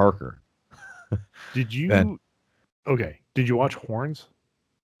Peter Parker. Did you? Ben. Okay. Did you watch Horns?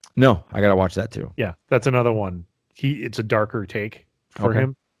 No, I gotta watch that too. Yeah, that's another one. It's a darker take for Okay.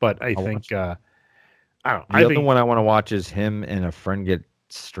 him, but I I'll think watch I don't know. The other one I want to watch is him and a friend get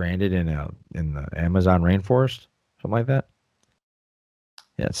stranded in the Amazon rainforest, something like that.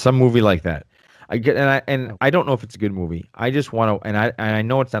 Yeah, some movie like that. I don't know if it's a good movie. I just want to, and I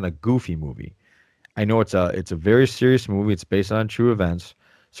know it's not a goofy movie. I know it's a very serious movie. It's based on true events,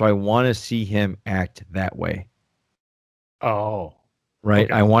 so I want to see him act that way. Oh, right.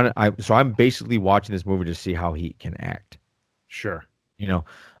 okay. So I'm basically watching this movie to see how he can act. Sure. You know,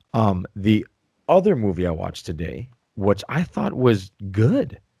 the other movie I watched today, which I thought was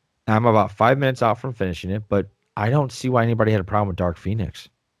good. I'm about 5 minutes out from finishing it, but I don't see why anybody had a problem with Dark Phoenix.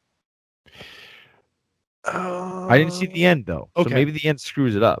 I didn't see the end though, so okay. maybe the end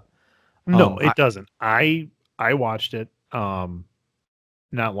screws it up. No, it doesn't. I watched it not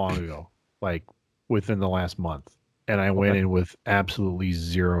long ago, like within the last month, and I went in with absolutely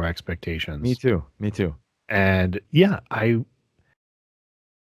zero expectations. Me too. And yeah, I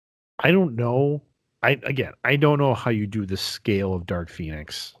don't know. I don't know how you do the scale of Dark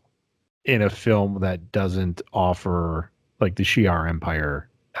Phoenix in a film that doesn't offer like the Shi'ar Empire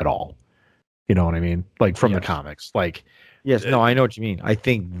at all. You know what I mean? Like from the comics. Like yes, no, I know what you mean. I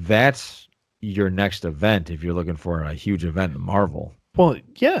think that's your next event if you're looking for a huge event in Marvel. Well,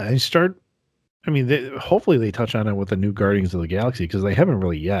 yeah, hopefully they touch on it with the new Guardians of the Galaxy because they haven't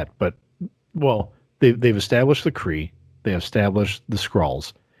really yet. But well, they've established the Kree, they established the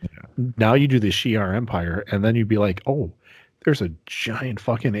Skrulls. Yeah. Now you do the Shi'ar Empire, and then you'd be like, oh, there's a giant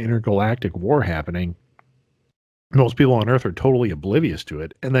fucking intergalactic war happening. Most people on Earth are totally oblivious to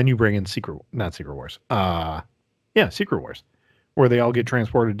it, and then you bring in Secret Wars, where they all get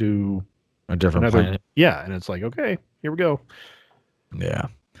transported to a different planet. Yeah, and it's like, okay, here we go. Yeah.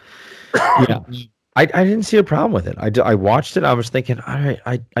 Yeah. I didn't see a problem with it. I watched it. I was thinking, I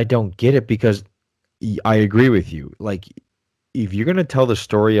don't get it because I agree with you. Like, if you're going to tell the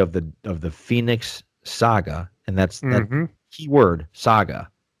story of the Phoenix saga, and that's that key word, saga,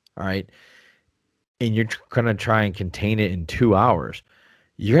 all right, and you're going to try and contain it in 2 hours,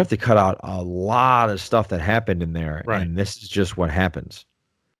 you have to cut out a lot of stuff that happened in there, right. And this is just what happens.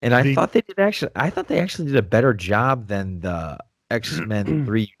 And I thought they actually did a better job than the X-Men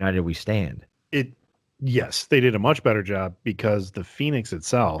 3 United We Stand. Yes, they did a much better job because the Phoenix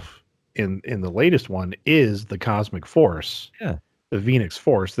itself in the latest one is the cosmic force. Yeah. The Phoenix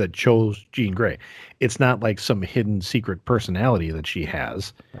Force that chose Jean Grey. It's not like some hidden secret personality that she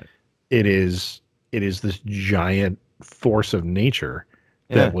has. Right. It is this giant force of nature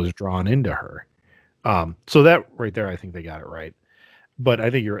that was drawn into her. So that right there, I think they got it right. But I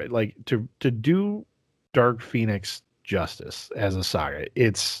think you're right. Like to do Dark Phoenix justice as a saga,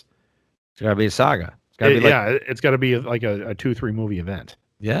 it's gotta be a saga. It's got to be like a 2-3 movie event.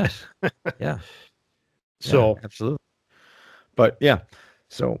 Yes. Yeah. So absolutely. But yeah.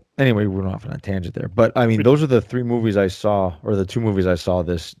 So anyway, we went off on a tangent there. But I mean, those are the 3 movies I saw, or the 2 movies I saw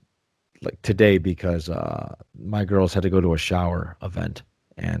this like today because my girls had to go to a shower event,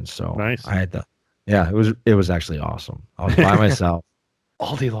 and so nice. I had to. Yeah, it was actually awesome. I was by myself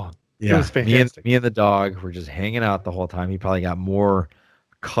all day long. Yeah, it was fantastic. Me and the dog were just hanging out the whole time. He probably got more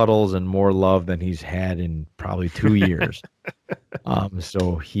cuddles and more love than he's had in probably 2 years.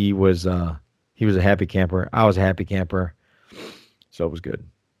 So he was a happy camper. I was a happy camper. So it was good.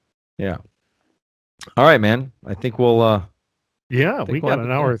 Yeah. All right, man. I think we'll. We got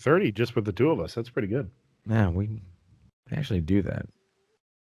an hour 30 just with the 2 of us. That's pretty good. Yeah, we actually do that.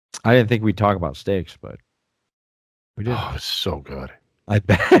 I didn't think we'd talk about steaks, but we did. Oh, it's so good. I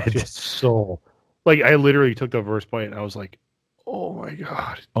bet. It's so like I literally took the first bite and I was like, "Oh my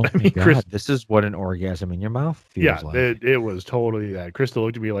god!" Oh my god! Chris, this is what an orgasm in your mouth feels like. Yeah, it was totally that. Krista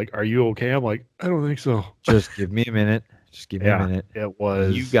looked at me like, "Are you okay?" I'm like, "I don't think so." Just give me a minute. Just give me a minute. It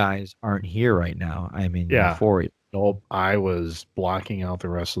was. You guys aren't here right now. I'm in euphoria. Nope. I was blocking out the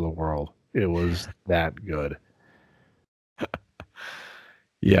rest of the world. It was that good.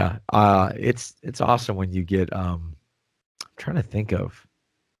 Yeah. It's awesome when you get I'm trying to think of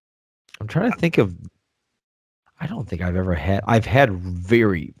I don't think I've had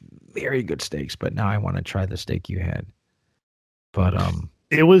very, very good steaks, but now I want to try the steak you had. But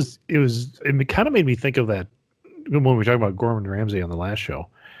it kind of made me think of that when we were talking about Gordon Ramsay on the last show.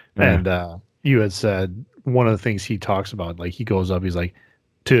 Yeah. And you had said one of the things he talks about, like he goes up, he's like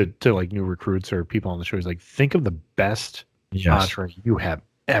to like new recruits or people on the show, he's like, think of the best entree you have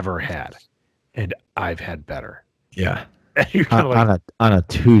ever had. And I've had better. Yeah. And you're kind of like, on a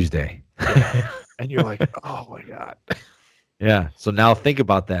Tuesday. and you're like, oh my God. Yeah. So now think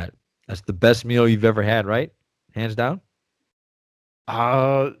about that. That's the best meal you've ever had, right? Hands down.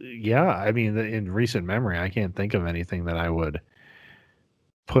 Yeah. I mean, in recent memory, I can't think of anything that I would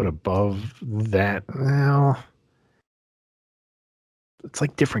put above that. Well, it's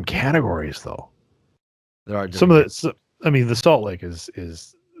like different categories, though. There are Some of different- the, I mean, the Salt Lick is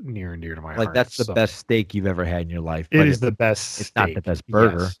near and dear to my like heart. that's the so best steak you've ever had in your life. It but is the best. It's not the steak, best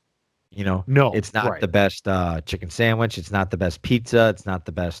burger. yes. You know, No, it's not right. the best chicken sandwich. It's not the best pizza. It's not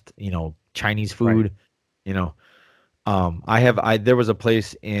the best, Chinese food. Right. You know, there was a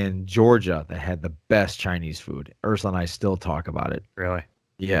place in Georgia that had the best Chinese food. Ursula and I still talk about it. Really?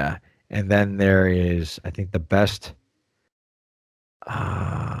 Yeah. And then there is, I think, the best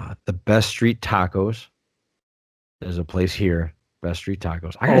street tacos. There's a place here, best street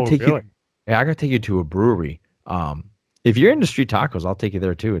tacos. I gotta take really? I gotta take you to a brewery. If you're into street tacos, I'll take you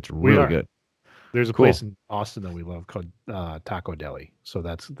there too. It's really good. There's a Cool. place in Austin that we love called Taco Deli. So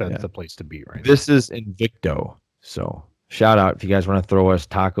that's the place to be right This is Invicto. So shout out if you guys want to throw us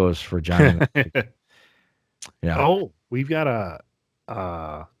tacos for Johnny. now. Yeah. Oh, we've got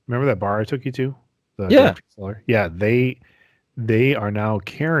remember that bar I took you to? The Yeah. Dutch Cellar? Yeah, they are now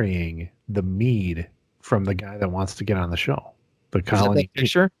carrying the mead from the guy that wants to get on the show. The Is that Colony. that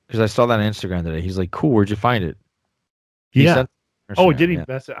picture? Because I saw that on Instagram today. He's like, cool, where'd you find it? He Yeah. sent- Oh, did he Yeah.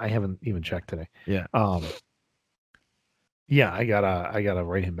 invest it? I haven't even checked today. Yeah. Yeah, I gotta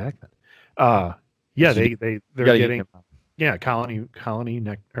write him back then. Yeah, So you they're gotta get getting him.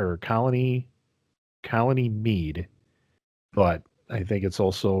 Colony mead, but I think it's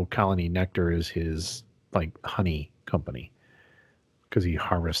also Colony Nectar is his like honey company because he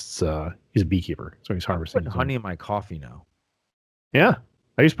harvests. He's a beekeeper, so he's harvesting Putting his own. honey in my coffee now. Yeah,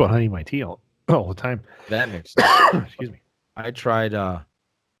 I used to put honey in my tea all the time. That makes sense. Excuse me. I tried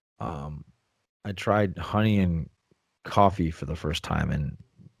honey and coffee for the first time, and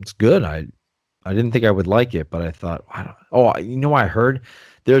it's good. I didn't think I would like it, but I thought, you know what I heard?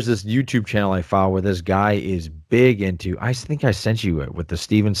 There's this YouTube channel I follow where this guy is big into, I think I sent you it with the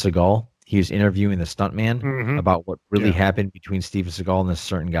Steven Seagal. He was interviewing the stuntman Mhm. about what really Yeah. happened between Steven Seagal and this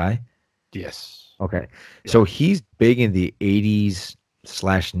certain guy. Yes. Okay. Yeah. So he's big in the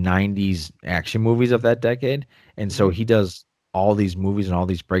 80s/90s action movies of that decade. And so he does all these movies and all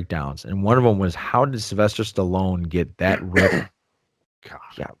these breakdowns. And one of them was, how did Sylvester Stallone get that ripped?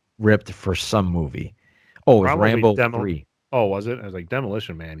 Ripped for some movie. Oh, it was Probably Rambo Demo- 3. Oh, was it? I was like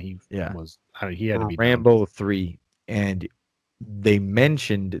Demolition Man. He Yeah. was. He had to be done. Rambo 3. And they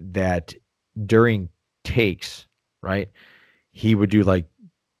mentioned that during takes, right? He would do like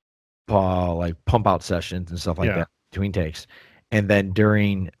pump out sessions and stuff like Yeah. that between takes. And then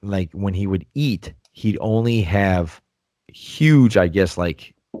during like when he would eat, he'd only have huge, I guess,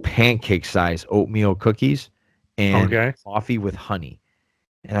 like pancake size oatmeal cookies and Okay. coffee with honey.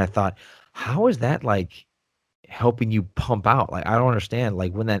 And I thought, how is that like helping you pump out? Like, I don't understand.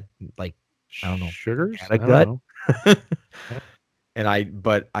 Like when that, like, I don't know. Sugars. Had a I don't gut? know.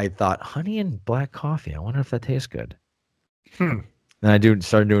 But I thought honey and black coffee. I wonder if that tastes good. Hmm. And I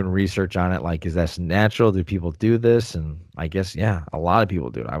started doing research on it. Like, is that natural? Do people do this? And I guess, yeah, a lot of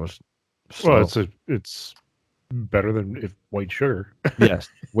people do it. I was Well, slow. it's better than if white sugar. Yes,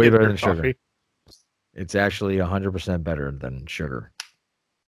 way in better your than sugar. coffee. It's actually 100% better than sugar.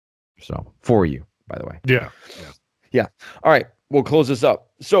 So for you, by the way. Yeah. All right, we'll close this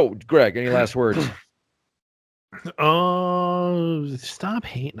up. So, Greg, any last words? Stop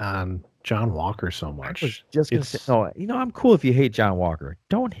hating on John Walker so much. I was just gonna say, It's- no, I'm cool if you hate John Walker.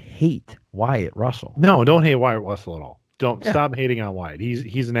 Don't hate Wyatt Russell. No, don't hate Wyatt Russell at all. Don't Yeah. stop hating on Wyatt.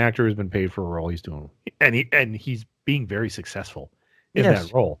 He's an actor who's been paid for a role he's doing, and he's being very successful in Yes.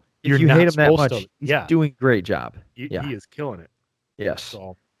 that role. If you hate him that much, to. he's Yeah, doing a great job. he yeah. is killing it. Yes.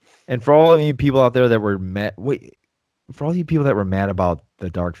 So And for all of you people out there that were mad, for all you people that were mad about the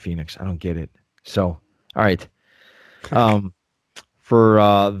Dark Phoenix, I don't get it. So, all right. For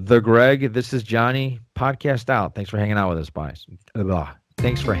the Greg, this is Johnny. Podcast out. Thanks for hanging out with us, guys.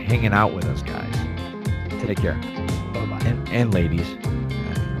 Thanks for hanging out with us, guys. Take care. bye bye. And ladies,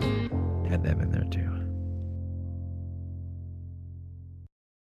 add them in there too.